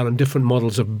light rail and different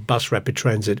models of bus rapid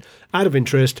transit? Out of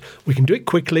interest, we can do it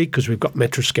quickly because we've got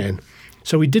Metroscan.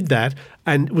 So we did that,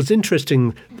 and it was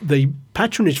interesting. The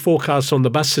patronage forecasts on the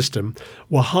bus system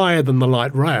were higher than the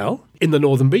light rail in the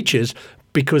Northern Beaches,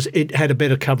 because it had a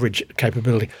better coverage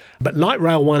capability. But light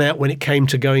rail won out when it came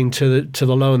to going to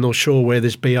the lower North Shore, where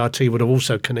this BRT would have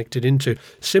also connected into,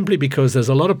 simply because there's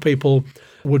a lot of people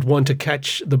would want to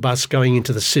catch the bus going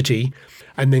into the city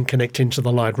and then connect into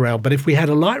the light rail. But if we had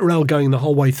a light rail going the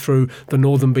whole way through the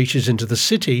northern beaches into the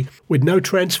city with no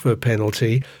transfer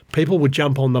penalty, people would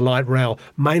jump on the light rail,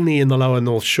 mainly in the lower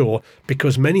North Shore,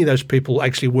 because many of those people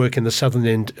actually work in the southern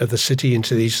end of the city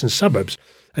into the eastern suburbs.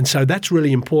 And so that's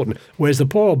really important. Whereas the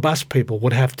poor old bus people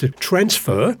would have to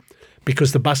transfer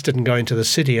because the bus didn't go into the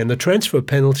city, and the transfer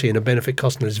penalty and a benefit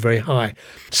cost is very high.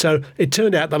 So it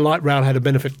turned out the light rail had a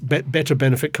better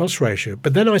benefit cost ratio.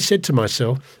 But then I said to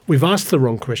myself, we've asked the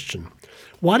wrong question.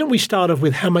 Why don't we start off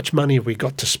with how much money have we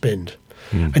got to spend?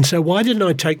 And so why didn't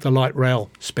I take the light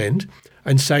rail spend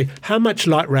and say, how much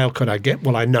light rail could I get?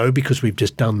 Well, I know because we've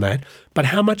just done that. But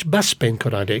how much bus spend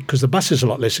could I get? Because the bus is a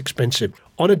lot less expensive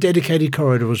on a dedicated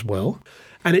corridor as well.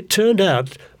 And it turned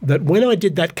out that when I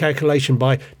did that calculation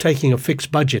by taking a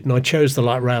fixed budget, and I chose the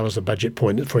light rail as a budget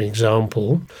point, for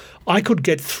example, I could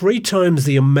get 3 times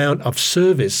the amount of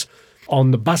service on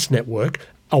the bus network,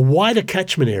 a wider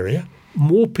catchment area,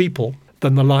 more people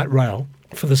than the light rail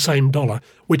for the same dollar,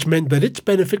 which meant that its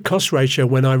benefit cost ratio,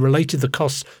 when I related the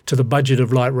costs to the budget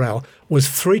of light rail, was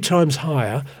 3 times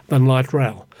higher than light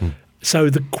rail. So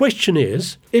the question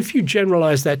is, if you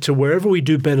generalise that to wherever we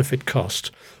do benefit cost,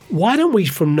 why don't we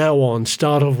from now on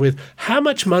start off with how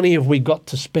much money have we got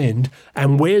to spend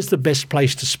and where's the best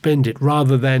place to spend it,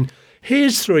 rather than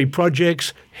here's 3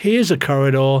 projects, here's a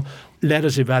corridor, let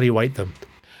us evaluate them.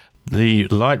 The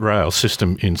light rail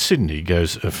system in Sydney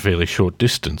goes a fairly short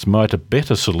distance. Might a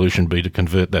better solution be to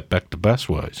convert that back to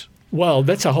busways? Well,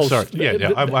 that's a whole... Sorry,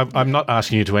 I'm not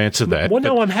asking you to answer that. Well,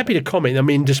 no, I'm happy to comment. I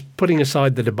mean, just putting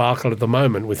aside the debacle at the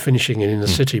moment with finishing it in the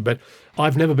city, but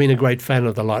I've never been a great fan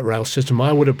of the light rail system.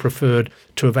 I would have preferred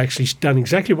to have actually done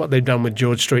exactly what they've done with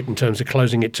George Street in terms of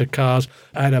closing it to cars.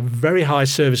 I had a very high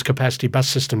service capacity bus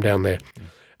system down there.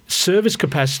 Service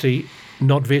capacity,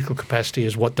 not vehicle capacity,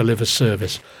 is what delivers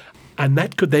service. And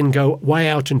that could then go way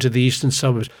out into the eastern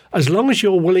suburbs. As long as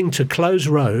you're willing to close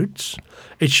roads,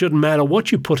 it shouldn't matter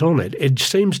what you put on it. It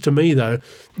seems to me, though,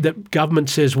 that government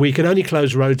says we can only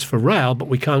close roads for rail, but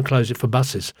we can't close it for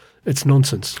buses. It's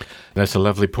nonsense. That's a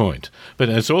lovely point. But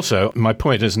it's also, my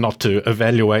point is not to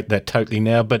evaluate that totally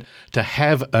now, but to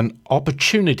have an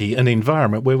opportunity, an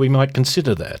environment where we might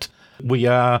consider that. We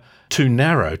are too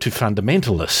narrow, too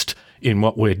fundamentalist in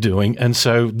what we're doing, and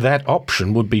so that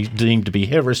option would be deemed to be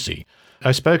heresy.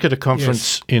 I spoke at a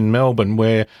conference in Melbourne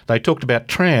where they talked about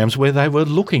trams, where they were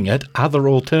looking at other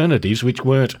alternatives which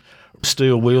weren't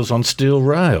steel wheels on steel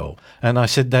rail. And I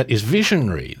said, that is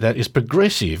visionary, that is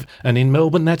progressive, and in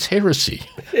Melbourne that's heresy.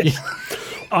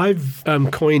 I've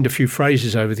coined a few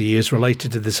phrases over the years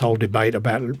related to this whole debate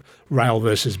about rail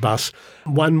versus bus.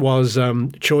 One was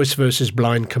choice versus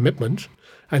blind commitment.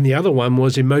 And the other one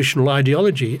was emotional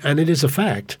ideology. And it is a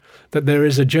fact that there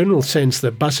is a general sense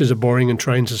that buses are boring and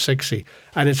trains are sexy.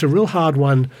 And it's a real hard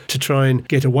one to try and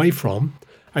get away from.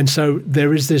 And so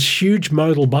there is this huge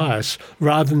modal bias,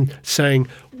 rather than saying,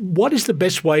 what is the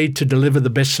best way to deliver the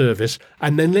best service?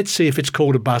 And then let's see if it's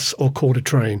called a bus or called a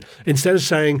train. Instead of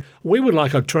saying, we would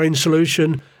like a train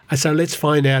solution, and so let's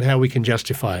find out how we can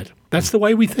justify it. That's the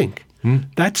way we think.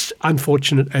 That's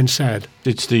unfortunate and sad.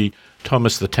 It's the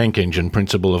Thomas the Tank Engine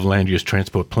principle of land use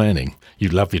transport planning. You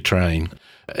love your train.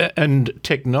 And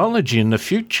technology in the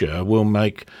future will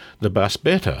make the bus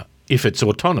better. If it's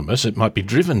autonomous, it might be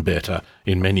driven better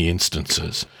in many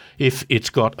instances. If it's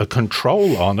got a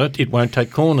control on it, it won't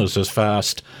take corners as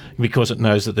fast because it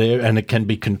knows that there, and it can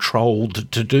be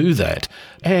controlled to do that.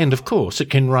 And, of course, it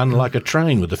can run like a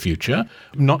train with the future,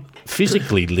 not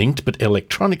physically linked but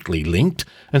electronically linked,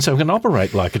 and so it can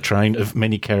operate like a train of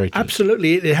many carriages.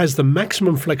 Absolutely. It has the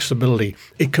maximum flexibility.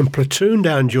 It can platoon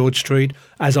down George Street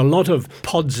as a lot of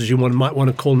pods, as you might want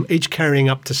to call them, each carrying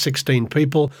up to 16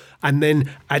 people, and then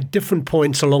at different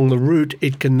points along the route,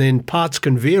 parts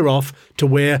can veer off to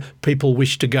where people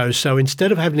wish to go. So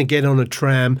instead of having to get on a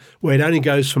tram where it only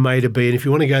goes from A to B, and if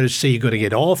you want to go to C, you've got to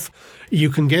get off, you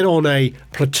can get on a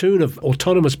platoon of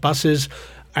autonomous buses,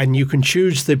 and you can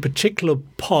choose the particular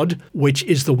pod, which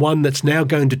is the one that's now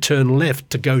going to turn left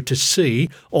to go to C,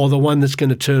 or the one that's going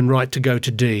to turn right to go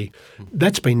to D.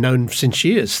 That's been known since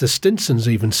years. The Stinsons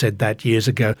even said that years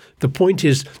ago. The point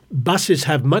is, buses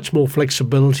have much more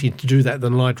flexibility to do that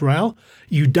than light rail.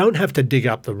 You don't have to dig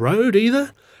up the road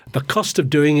either. The cost of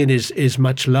doing it is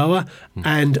much lower,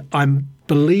 and I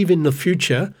believe in the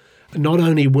future not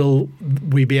only will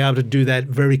we be able to do that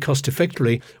very cost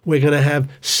effectively, we're going to have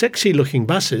sexy looking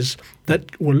buses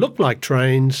that will look like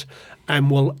trains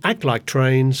and will act like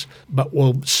trains, but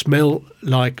will smell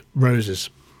like roses.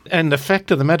 And the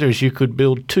fact of the matter is you could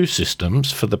build two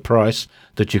systems for the price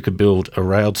that you could build a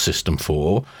rail system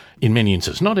for in many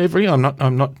instances. Not every, I'm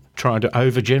not trying to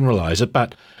overgeneralise it,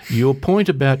 but your point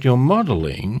about your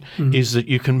modelling is that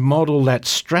you can model that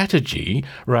strategy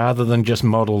rather than just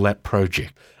model that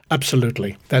project.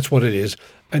 Absolutely. That's what it is.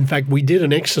 In fact, we did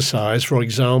an exercise, for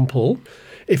example,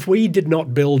 if we did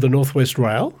not build the North West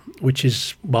Rail, which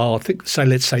is, well, I think,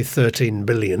 let's say 13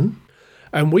 billion,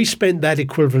 and we spent that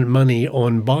equivalent money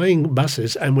on buying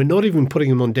buses, and we're not even putting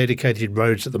them on dedicated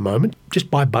roads at the moment,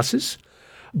 just buy buses,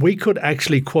 we could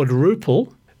actually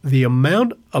quadruple the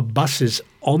amount of buses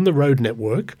on the road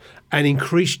network and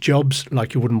increase jobs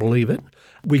like you wouldn't believe it.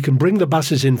 We can bring the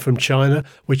buses in from China,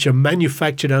 which are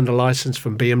manufactured under license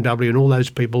from BMW and all those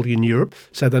people in Europe,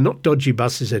 so they're not dodgy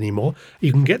buses anymore.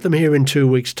 You can get them here in 2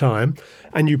 weeks' time,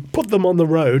 and you put them on the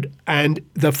road, and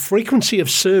the frequency of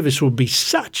service will be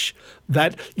such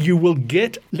that you will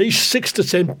get at least 6 to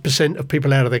 10% of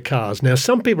people out of their cars. Now,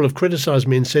 some people have criticised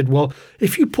me and said, well,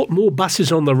 if you put more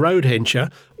buses on the road, Hensher,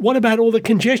 what about all the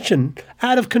congestion?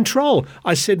 Out of control.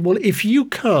 I said, well, if you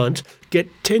can't get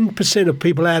 10% of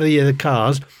people out of their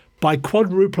cars by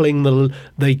quadrupling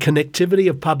the connectivity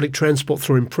of public transport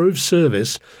through improved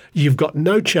service, you've got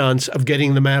no chance of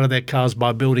getting them out of their cars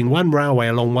by building one railway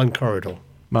along one corridor.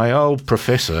 My old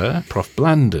professor, Prof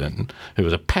Blunden, who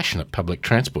was a passionate public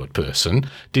transport person,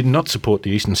 did not support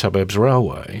the Eastern Suburbs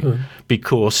Railway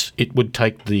because it would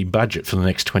take the budget for the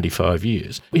next 25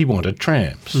 years. He wanted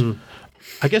trams.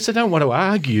 I guess I don't want to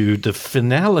argue the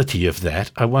finality of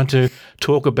that. I want to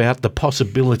talk about the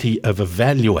possibility of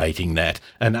evaluating that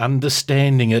and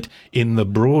understanding it in the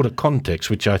broader context,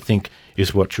 which I think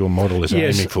is what your model is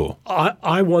aiming for.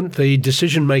 I want the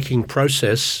decision-making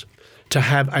process to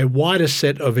have a wider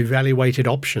set of evaluated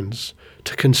options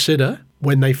to consider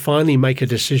when they finally make a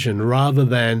decision, rather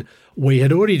than we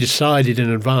had already decided in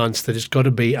advance that it's got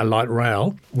to be a light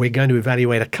rail. We're going to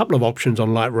evaluate a couple of options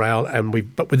on light rail,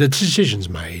 but with the decisions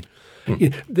made.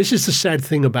 This is the sad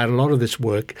thing about a lot of this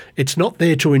work. It's not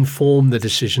there to inform the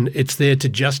decision. It's there to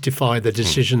justify the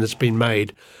decision that's been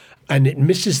made. And it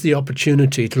misses the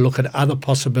opportunity to look at other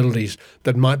possibilities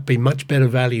that might be much better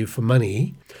value for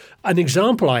money. An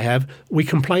example I have, we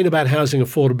complain about housing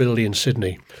affordability in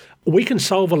Sydney. We can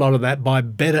solve a lot of that by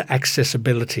better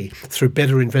accessibility through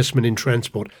better investment in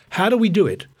transport. How do we do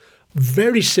it?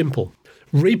 Very simple.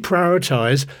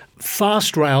 Reprioritise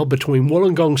fast rail between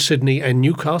Wollongong, Sydney and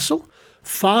Newcastle.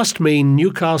 Fast mean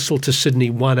Newcastle to Sydney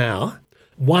 1 hour.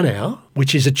 1 hour,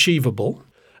 which is achievable.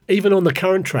 Even on the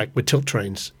current track with tilt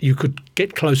trains, you could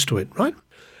get close to it, right?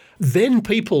 Then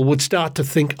people would start to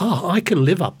think, I can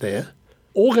live up there.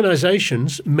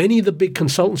 Organisations, many of the big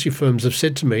consultancy firms have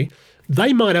said to me,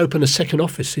 they might open a second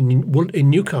office in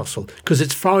Newcastle because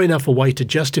it's far enough away to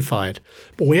justify it.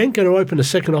 But we ain't going to open a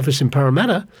second office in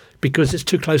Parramatta because it's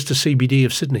too close to CBD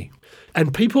of Sydney.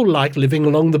 And people like living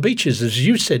along the beaches. As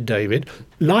you said, David,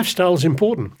 lifestyle is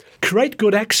important. Create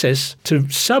good access to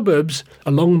suburbs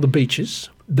along the beaches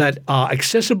that are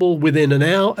accessible within an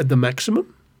hour at the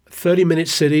maximum. 30-minute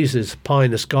cities is pie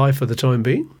in the sky for the time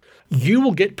being. You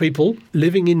will get people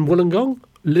living in Wollongong,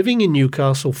 living in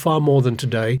Newcastle far more than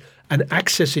today, and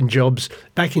accessing jobs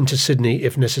back into Sydney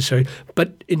if necessary.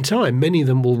 But in time, many of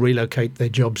them will relocate their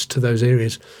jobs to those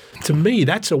areas. To me,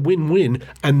 that's a win-win,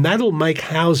 and that'll make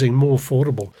housing more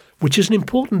affordable, which is an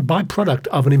important byproduct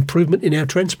of an improvement in our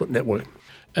transport network.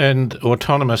 And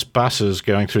autonomous buses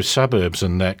going through suburbs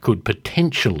and that could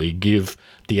potentially give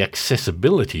the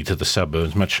accessibility to the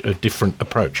suburbs much a different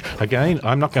approach. Again,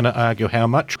 I'm not going to argue how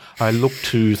much. I look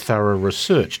to thorough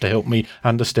research to help me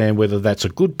understand whether that's a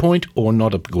good point or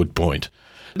not a good point.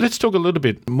 Let's talk a little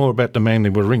bit more about the Manly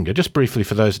Warringah. Just briefly,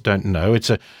 for those that don't know, it's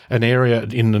an area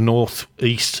in the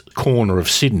northeast corner of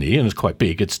Sydney, and it's quite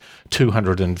big. It's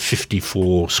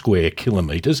 254 square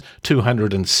kilometres,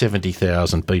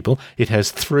 270,000 people. It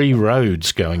has 3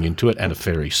 roads going into it and a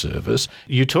ferry service.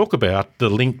 You talk about the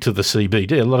link to the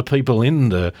CBD. A lot of people in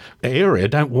the area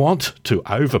don't want to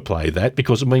overplay that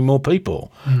because it'll mean more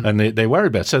people, and they're worried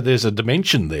about it. So there's a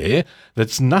dimension there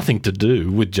that's nothing to do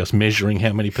with just measuring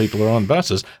how many people are on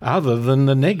buses, other than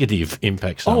the negative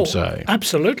impacts, I'm saying.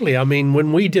 Absolutely. I mean,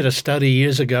 when we did a study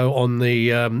years ago on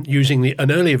the using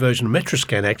an earlier version of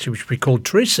Metroscan, actually, which we called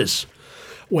Tresis,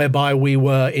 whereby we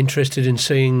were interested in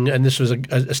seeing, and this was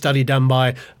a study done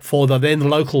for the then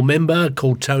local member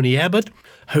called Tony Abbott,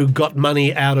 who got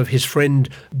money out of his friend,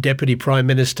 Deputy Prime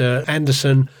Minister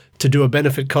Anderson, to do a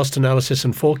benefit cost analysis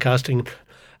and forecasting.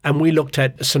 And we looked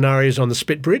at scenarios on the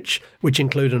Spit Bridge, which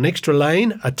include an extra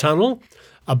lane, a tunnel,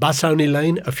 a bus-only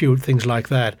lane, a few things like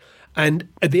that. And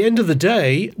at the end of the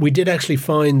day, we did actually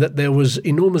find that there was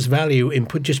enormous value in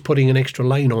just putting an extra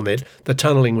lane on it. The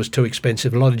tunnelling was too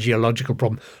expensive, a lot of geological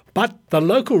problem. But the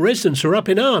local residents are up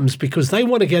in arms because they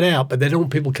want to get out, but they don't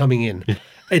want people coming in.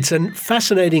 It's a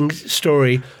fascinating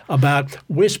story about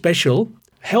we're special,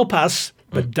 help us,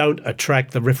 but don't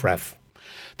attract the riffraff.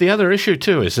 The other issue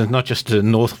too is not just the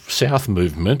north-south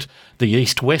movement, the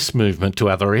east-west movement to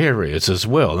other areas as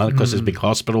well. And of course there's a big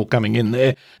hospital coming in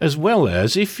there, as well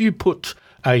as if you put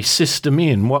a system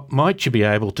in, what might you be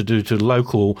able to do to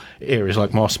local areas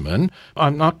like Mossman?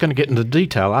 I'm not going to get into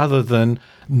detail other than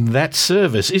that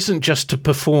service isn't just to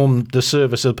perform the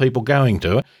service of the people going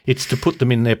to it, it's to put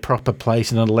them in their proper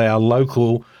place and allow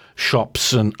local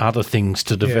shops and other things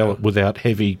to develop without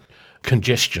heavy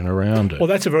congestion around it. Well,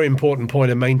 that's a very important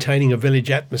point of maintaining a village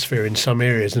atmosphere in some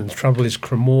areas. And the trouble is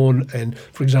Cremorne, and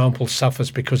for example, suffers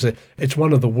because it's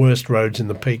one of the worst roads in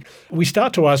the peak. We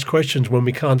start to ask questions when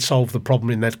we can't solve the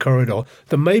problem in that corridor.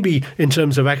 That maybe in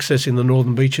terms of accessing the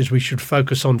northern beaches, we should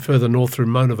focus on further north through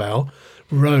Monaval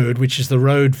Road, which is the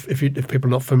road, if people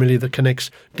are not familiar, that connects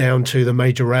down to the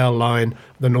major rail line,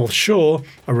 the North Shore,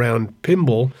 around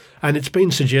Pymble. And it's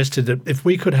been suggested that if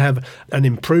we could have an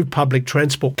improved public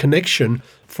transport connection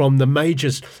from the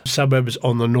major suburbs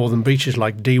on the northern beaches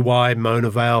like Dee Why, Mona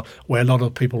Vale, where a lot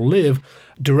of people live,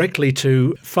 directly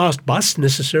to fast bus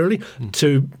necessarily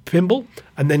to Pymble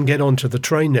and then get onto the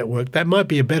train network, that might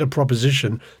be a better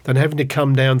proposition than having to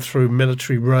come down through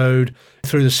Military Road,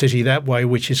 through the city that way,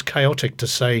 which is chaotic to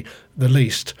say the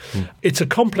least. It's a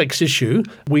complex issue.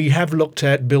 We have looked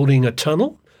at building a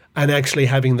tunnel and actually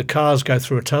having the cars go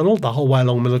through a tunnel the whole way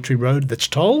along Military Road that's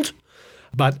tolled.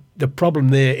 But the problem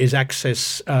there is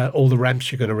access, all the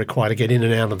ramps you're going to require to get in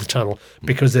and out of the tunnel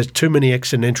because there's too many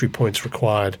exit and entry points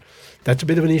required. That's a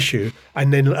bit of an issue.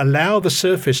 And then allow the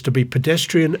surface to be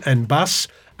pedestrian and bus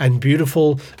and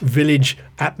beautiful village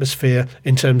atmosphere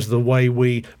in terms of the way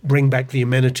we bring back the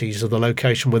amenities of the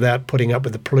location without putting up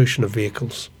with the pollution of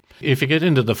vehicles. If you get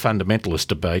into the fundamentalist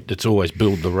debate, it's always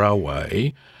build the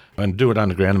railway and do it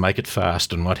underground and make it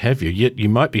fast and what have you. Yet you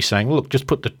might be saying, well, look, just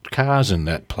put the cars in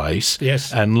that place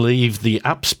and leave the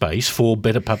up space for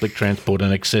better public transport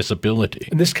and accessibility.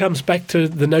 And this comes back to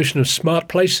the notion of smart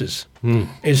places,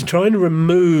 is trying to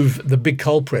remove the big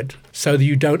culprit so that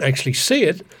you don't actually see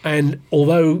it. And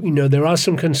although, there are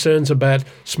some concerns about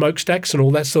smokestacks and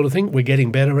all that sort of thing, we're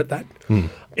getting better at that.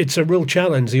 It's a real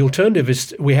challenge. The alternative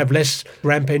is we have less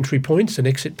ramp entry points and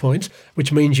exit points,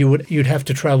 which means you'd have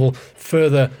to travel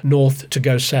further north to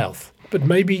go south. But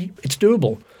maybe it's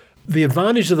doable. The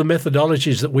advantage of the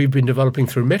methodologies that we've been developing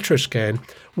through Metroscan,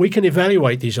 we can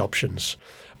evaluate these options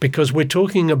because we're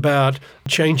talking about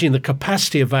changing the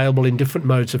capacity available in different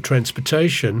modes of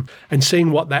transportation and seeing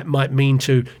what that might mean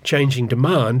to changing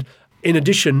demand. In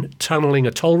addition, tunnelling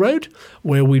a toll road,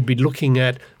 where we'd be looking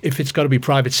at if it's got to be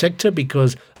private sector,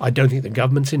 because I don't think the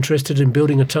government's interested in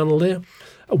building a tunnel there.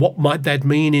 What might that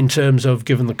mean in terms of,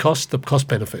 given the cost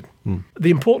benefit?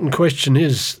 The important question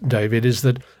is, David, is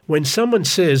that when someone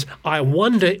says, I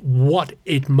wonder what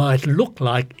it might look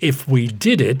like if we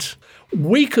did it,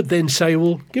 we could then say,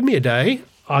 well, give me a day,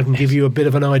 I can give you a bit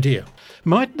of an idea.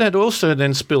 Might that also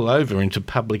then spill over into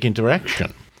public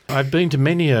interaction? I've been to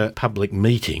many a public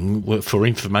meeting for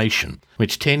information,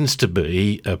 which tends to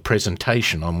be a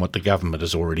presentation on what the government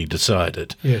has already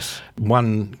decided. Yes.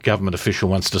 One government official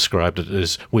once described it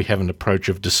as, we have an approach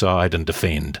of decide and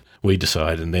defend. We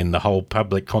decide, and then the whole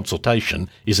public consultation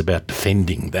is about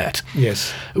defending that.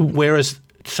 Yes. Whereas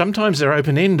sometimes they're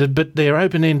open-ended, but they're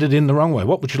open-ended in the wrong way.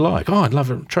 What would you like? Oh, I'd love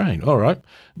a train. All right.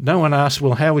 No one asks,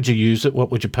 well, how would you use it?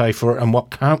 What would you pay for it? And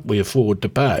what can't we afford to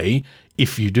pay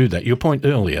if you do that? Your point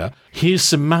earlier, here's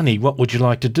some money. What would you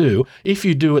like to do? If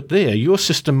you do it there, your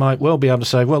system might well be able to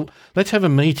say, well, let's have a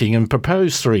meeting and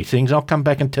propose 3 things. I'll come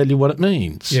back and tell you what it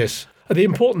means. Yes. The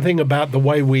important thing about the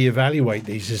way we evaluate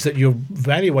these is that you're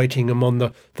evaluating them on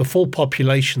the full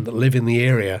population that live in the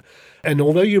area. And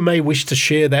although you may wish to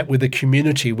share that with a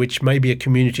community, which may be a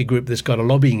community group that's got a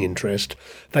lobbying interest,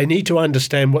 they need to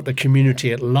understand what the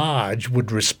community at large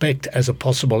would respect as a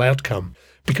possible outcome.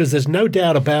 Because there's no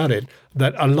doubt about it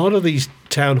that a lot of these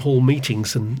town hall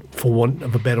meetings, and for want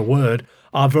of a better word,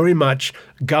 are very much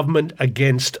government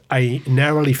against a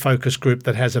narrowly focused group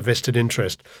that has a vested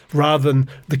interest, rather than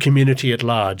the community at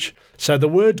large. So the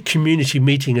word community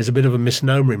meeting is a bit of a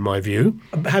misnomer in my view.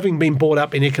 Having been brought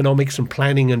up in economics and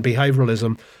planning and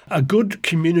behaviouralism, a good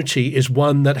community is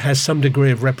one that has some degree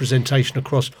of representation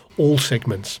across all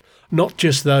segments. not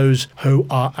just those who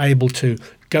are able to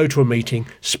go to a meeting,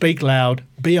 speak loud,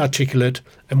 be articulate,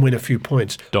 and win a few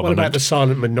points. Dominant. What about the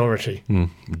silent minority?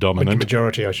 Dominant.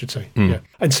 Majority, I should say. Yeah.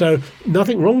 And so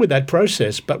nothing wrong with that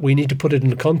process, but we need to put it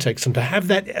into context. And to have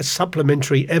that as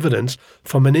supplementary evidence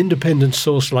from an independent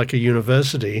source like a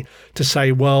university to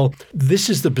say, well, this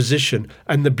is the position.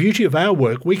 And the beauty of our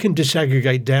work, we can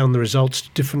disaggregate down the results to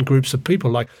different groups of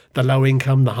people, like the low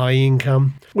income, the high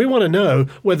income. We want to know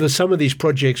whether some of these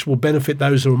projects will benefit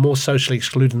those who are more socially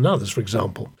excluded than others, for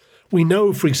example. We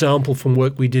know, for example, from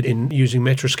work we did in using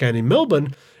Metroscan in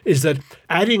Melbourne, is that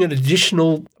adding an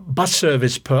additional bus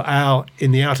service per hour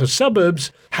in the outer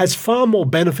suburbs has far more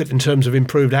benefit in terms of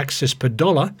improved access per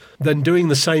dollar than doing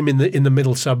the same in the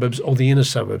middle suburbs or the inner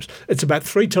suburbs. It's about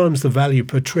 3 times the value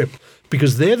per trip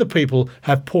because they're the people who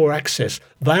have poor access.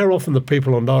 They are often the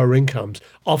people on lower incomes,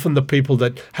 often the people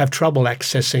that have trouble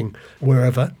accessing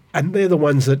wherever. And they're the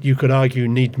ones that you could argue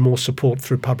need more support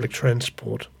through public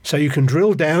transport. So you can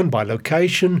drill down by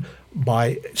location,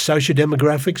 by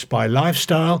socio-demographics, by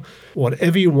lifestyle,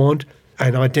 whatever you want,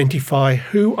 and identify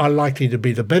who are likely to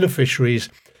be the beneficiaries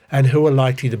and who are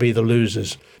likely to be the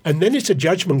losers. And then it's a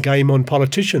judgment game on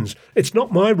politicians. It's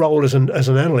not my role as an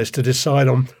analyst to decide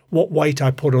on what weight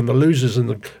I put on the losers and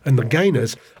the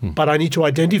gainers, but I need to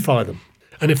identify them.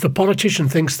 And if the politician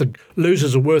thinks the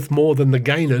losers are worth more than the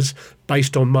gainers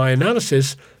based on my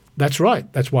analysis, that's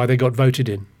right. That's why they got voted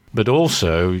in. But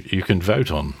also you can vote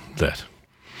on that.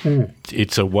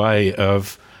 It's a way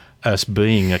of us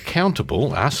being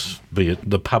accountable, us, be it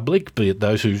the public, be it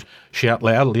those who shout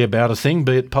loudly about a thing,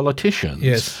 be it politicians,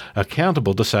 yes,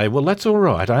 accountable to say, well, that's all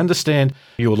right. I understand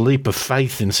your leap of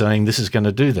faith in saying this is going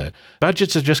to do that.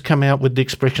 Budgets have just come out with the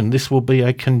expression, this will be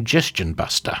a congestion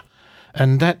buster.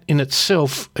 And that in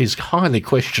itself is highly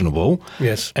questionable,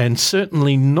 yes, and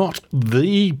certainly not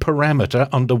the parameter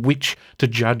under which to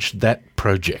judge that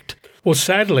project. Well,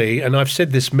 sadly, and I've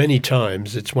said this many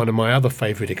times, it's one of my other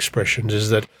favourite expressions, is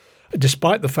that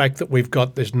despite the fact that we've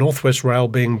got this Northwest Rail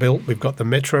being built, we've got the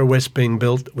Metro West being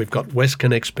built, we've got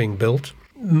WestConnex being built,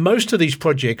 most of these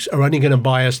projects are only going to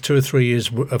buy us 2 or 3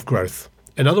 years of growth.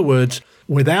 In other words,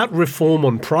 without reform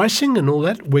on pricing and all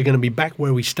that, we're going to be back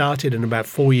where we started in about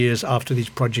 4 years after these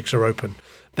projects are open.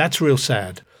 That's real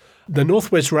sad. The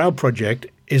Northwest Rail project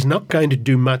is not going to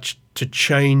do much to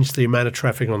change the amount of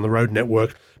traffic on the road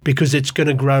network because it's going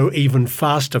to grow even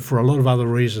faster for a lot of other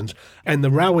reasons. And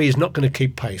the railway is not going to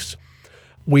keep pace.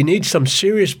 We need some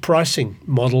serious pricing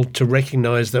model to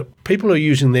recognise that people who are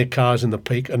using their cars in the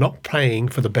peak are not paying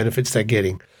for the benefits they're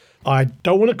getting. I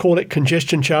don't want to call it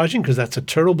congestion charging because that's a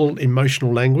terrible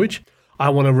emotional language. I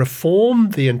want to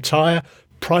reform the entire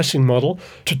pricing model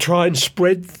to try and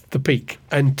spread the peak.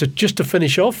 And to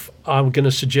finish off, I'm going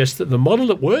to suggest that the model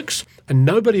that works, and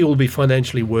nobody will be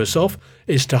financially worse off,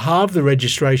 is to halve the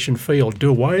registration fee or do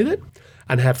away with it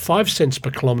and have 5 cents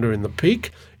per kilometre in the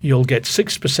peak. You'll get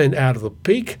 6% out of the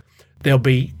peak. There'll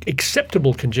be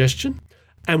acceptable congestion.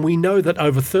 And we know that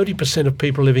over 30% of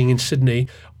people living in Sydney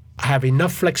have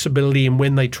enough flexibility in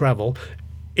when they travel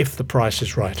if the price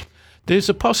is right. There's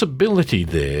a possibility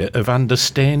there of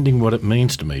understanding what it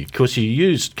means to me. Because you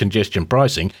use congestion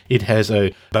pricing, it has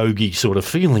a bogey sort of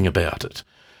feeling about it.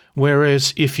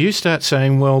 Whereas if you start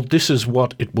saying, well, this is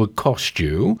what it would cost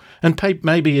you, and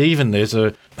maybe even there's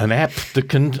an app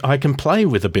that I can play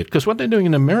with a bit, because what they're doing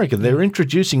in America, they're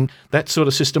introducing that sort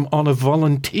of system on a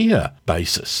volunteer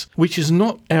basis, which is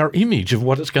not our image of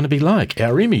what it's going to be like.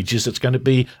 Our image is it's going to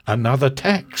be another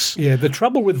tax. Yeah, the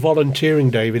trouble with volunteering,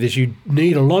 David, is you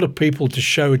need a lot of people to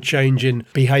show a change in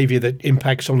behaviour that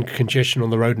impacts on congestion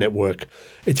on the road network.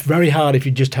 It's very hard if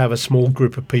you just have a small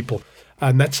group of people.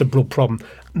 And that's a real problem.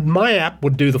 My app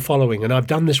would do the following, and I've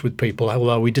done this with people,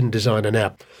 although we didn't design an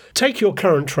app. Take your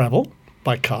current travel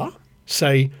by car.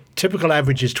 Say typical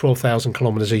average is 12,000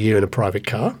 kilometres a year in a private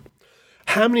car.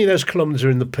 How many of those kilometres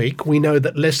are in the peak? We know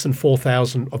that less than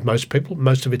 4,000 of most people,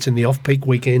 most of it's in the off-peak,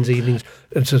 weekends, evenings,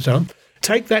 and so on.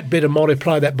 Take that bit and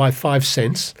multiply that by 5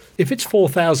 cents. If it's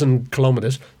 4,000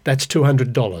 kilometres, that's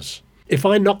 $200. If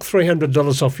I knock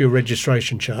 $300 off your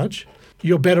registration charge,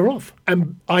 you're better off.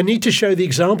 And I need to show the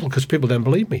example because people don't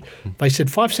believe me. They said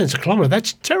 5 cents a kilometre,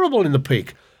 that's terrible in the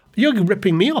peak. You're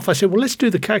ripping me off. I said, well, let's do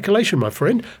the calculation, my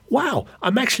friend. Wow,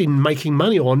 I'm actually making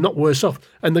money or I'm not worse off.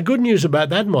 And the good news about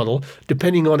that model,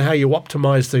 depending on how you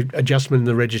optimise the adjustment in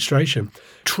the registration,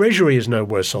 Treasury is no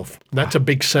worse off. That's a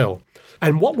big sell.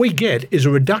 And what we get is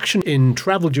a reduction in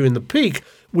travel during the peak,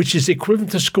 which is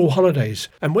equivalent to school holidays.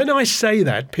 And when I say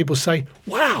that, people say,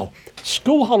 wow,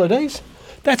 school holidays?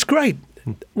 That's great.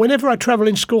 Whenever I travel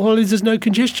in school holidays, there's no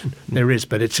congestion. There is,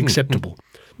 but it's acceptable.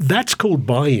 That's called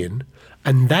buy-in,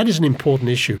 and that is an important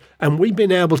issue. And we've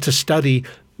been able to study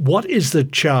what is the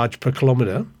charge per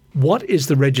kilometre, what is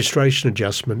the registration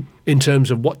adjustment in terms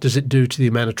of what does it do to the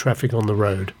amount of traffic on the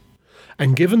road.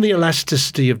 And given the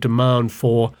elasticity of demand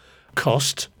for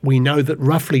cost, we know that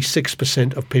roughly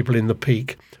 6% of people in the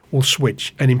peak will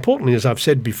switch. And importantly, as I've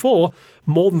said before,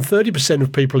 more than 30%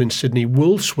 of people in Sydney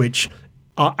will switch,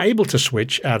 are able to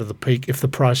switch out of the peak if the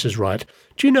price is right.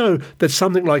 Do you know that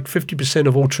something like 50%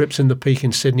 of all trips in the peak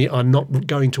in Sydney are not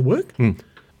going to work?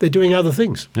 They're doing other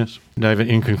things. Yes. David,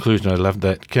 in conclusion, I love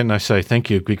that. Can I say thank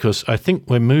you? Because I think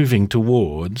we're moving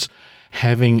towards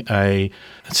having it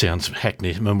sounds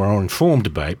hackneyed, a more informed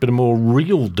debate, but a more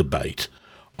real debate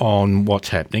on what's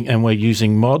happening, and we're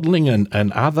using modelling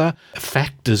and other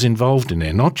factors involved in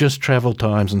there, not just travel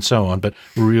times and so on, but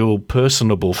real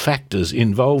personable factors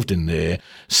involved in there,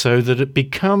 so that it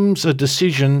becomes a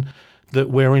decision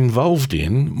that we're involved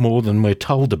in more than we're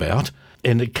told about,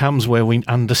 and it comes where we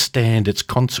understand its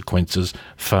consequences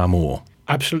far more.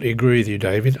 Absolutely agree with you,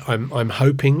 David. I'm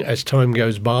hoping as time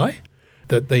goes by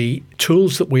that the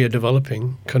tools that we are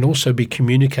developing can also be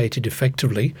communicated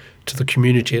effectively to the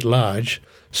community at large,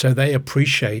 so they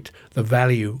appreciate the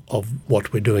value of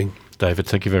what we're doing. David,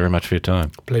 thank you very much for your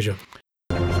time. Pleasure.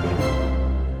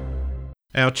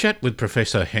 Our chat with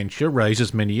Professor Hensher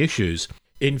raises many issues.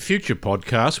 In future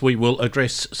podcasts, we will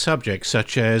address subjects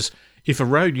such as, if a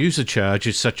road user charge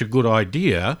is such a good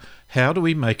idea, how do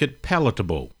we make it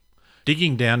palatable?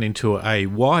 Digging down into a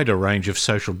wider range of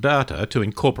social data to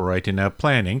incorporate in our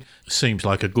planning seems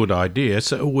like a good idea,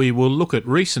 so we will look at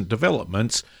recent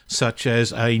developments such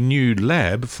as a new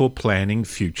lab for planning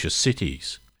future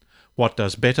cities. What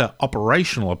does better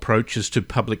operational approaches to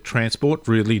public transport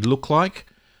really look like?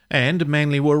 And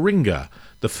Manly Warringah,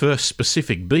 the first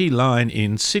specific B line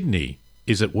in Sydney.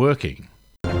 Is it working?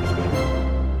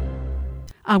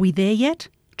 Are we there yet?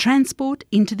 Transport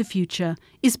into the Future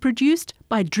is produced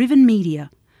by Driven Media.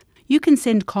 You can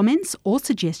send comments or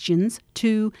suggestions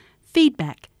to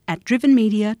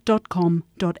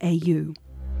feedback@drivenmedia.com.au.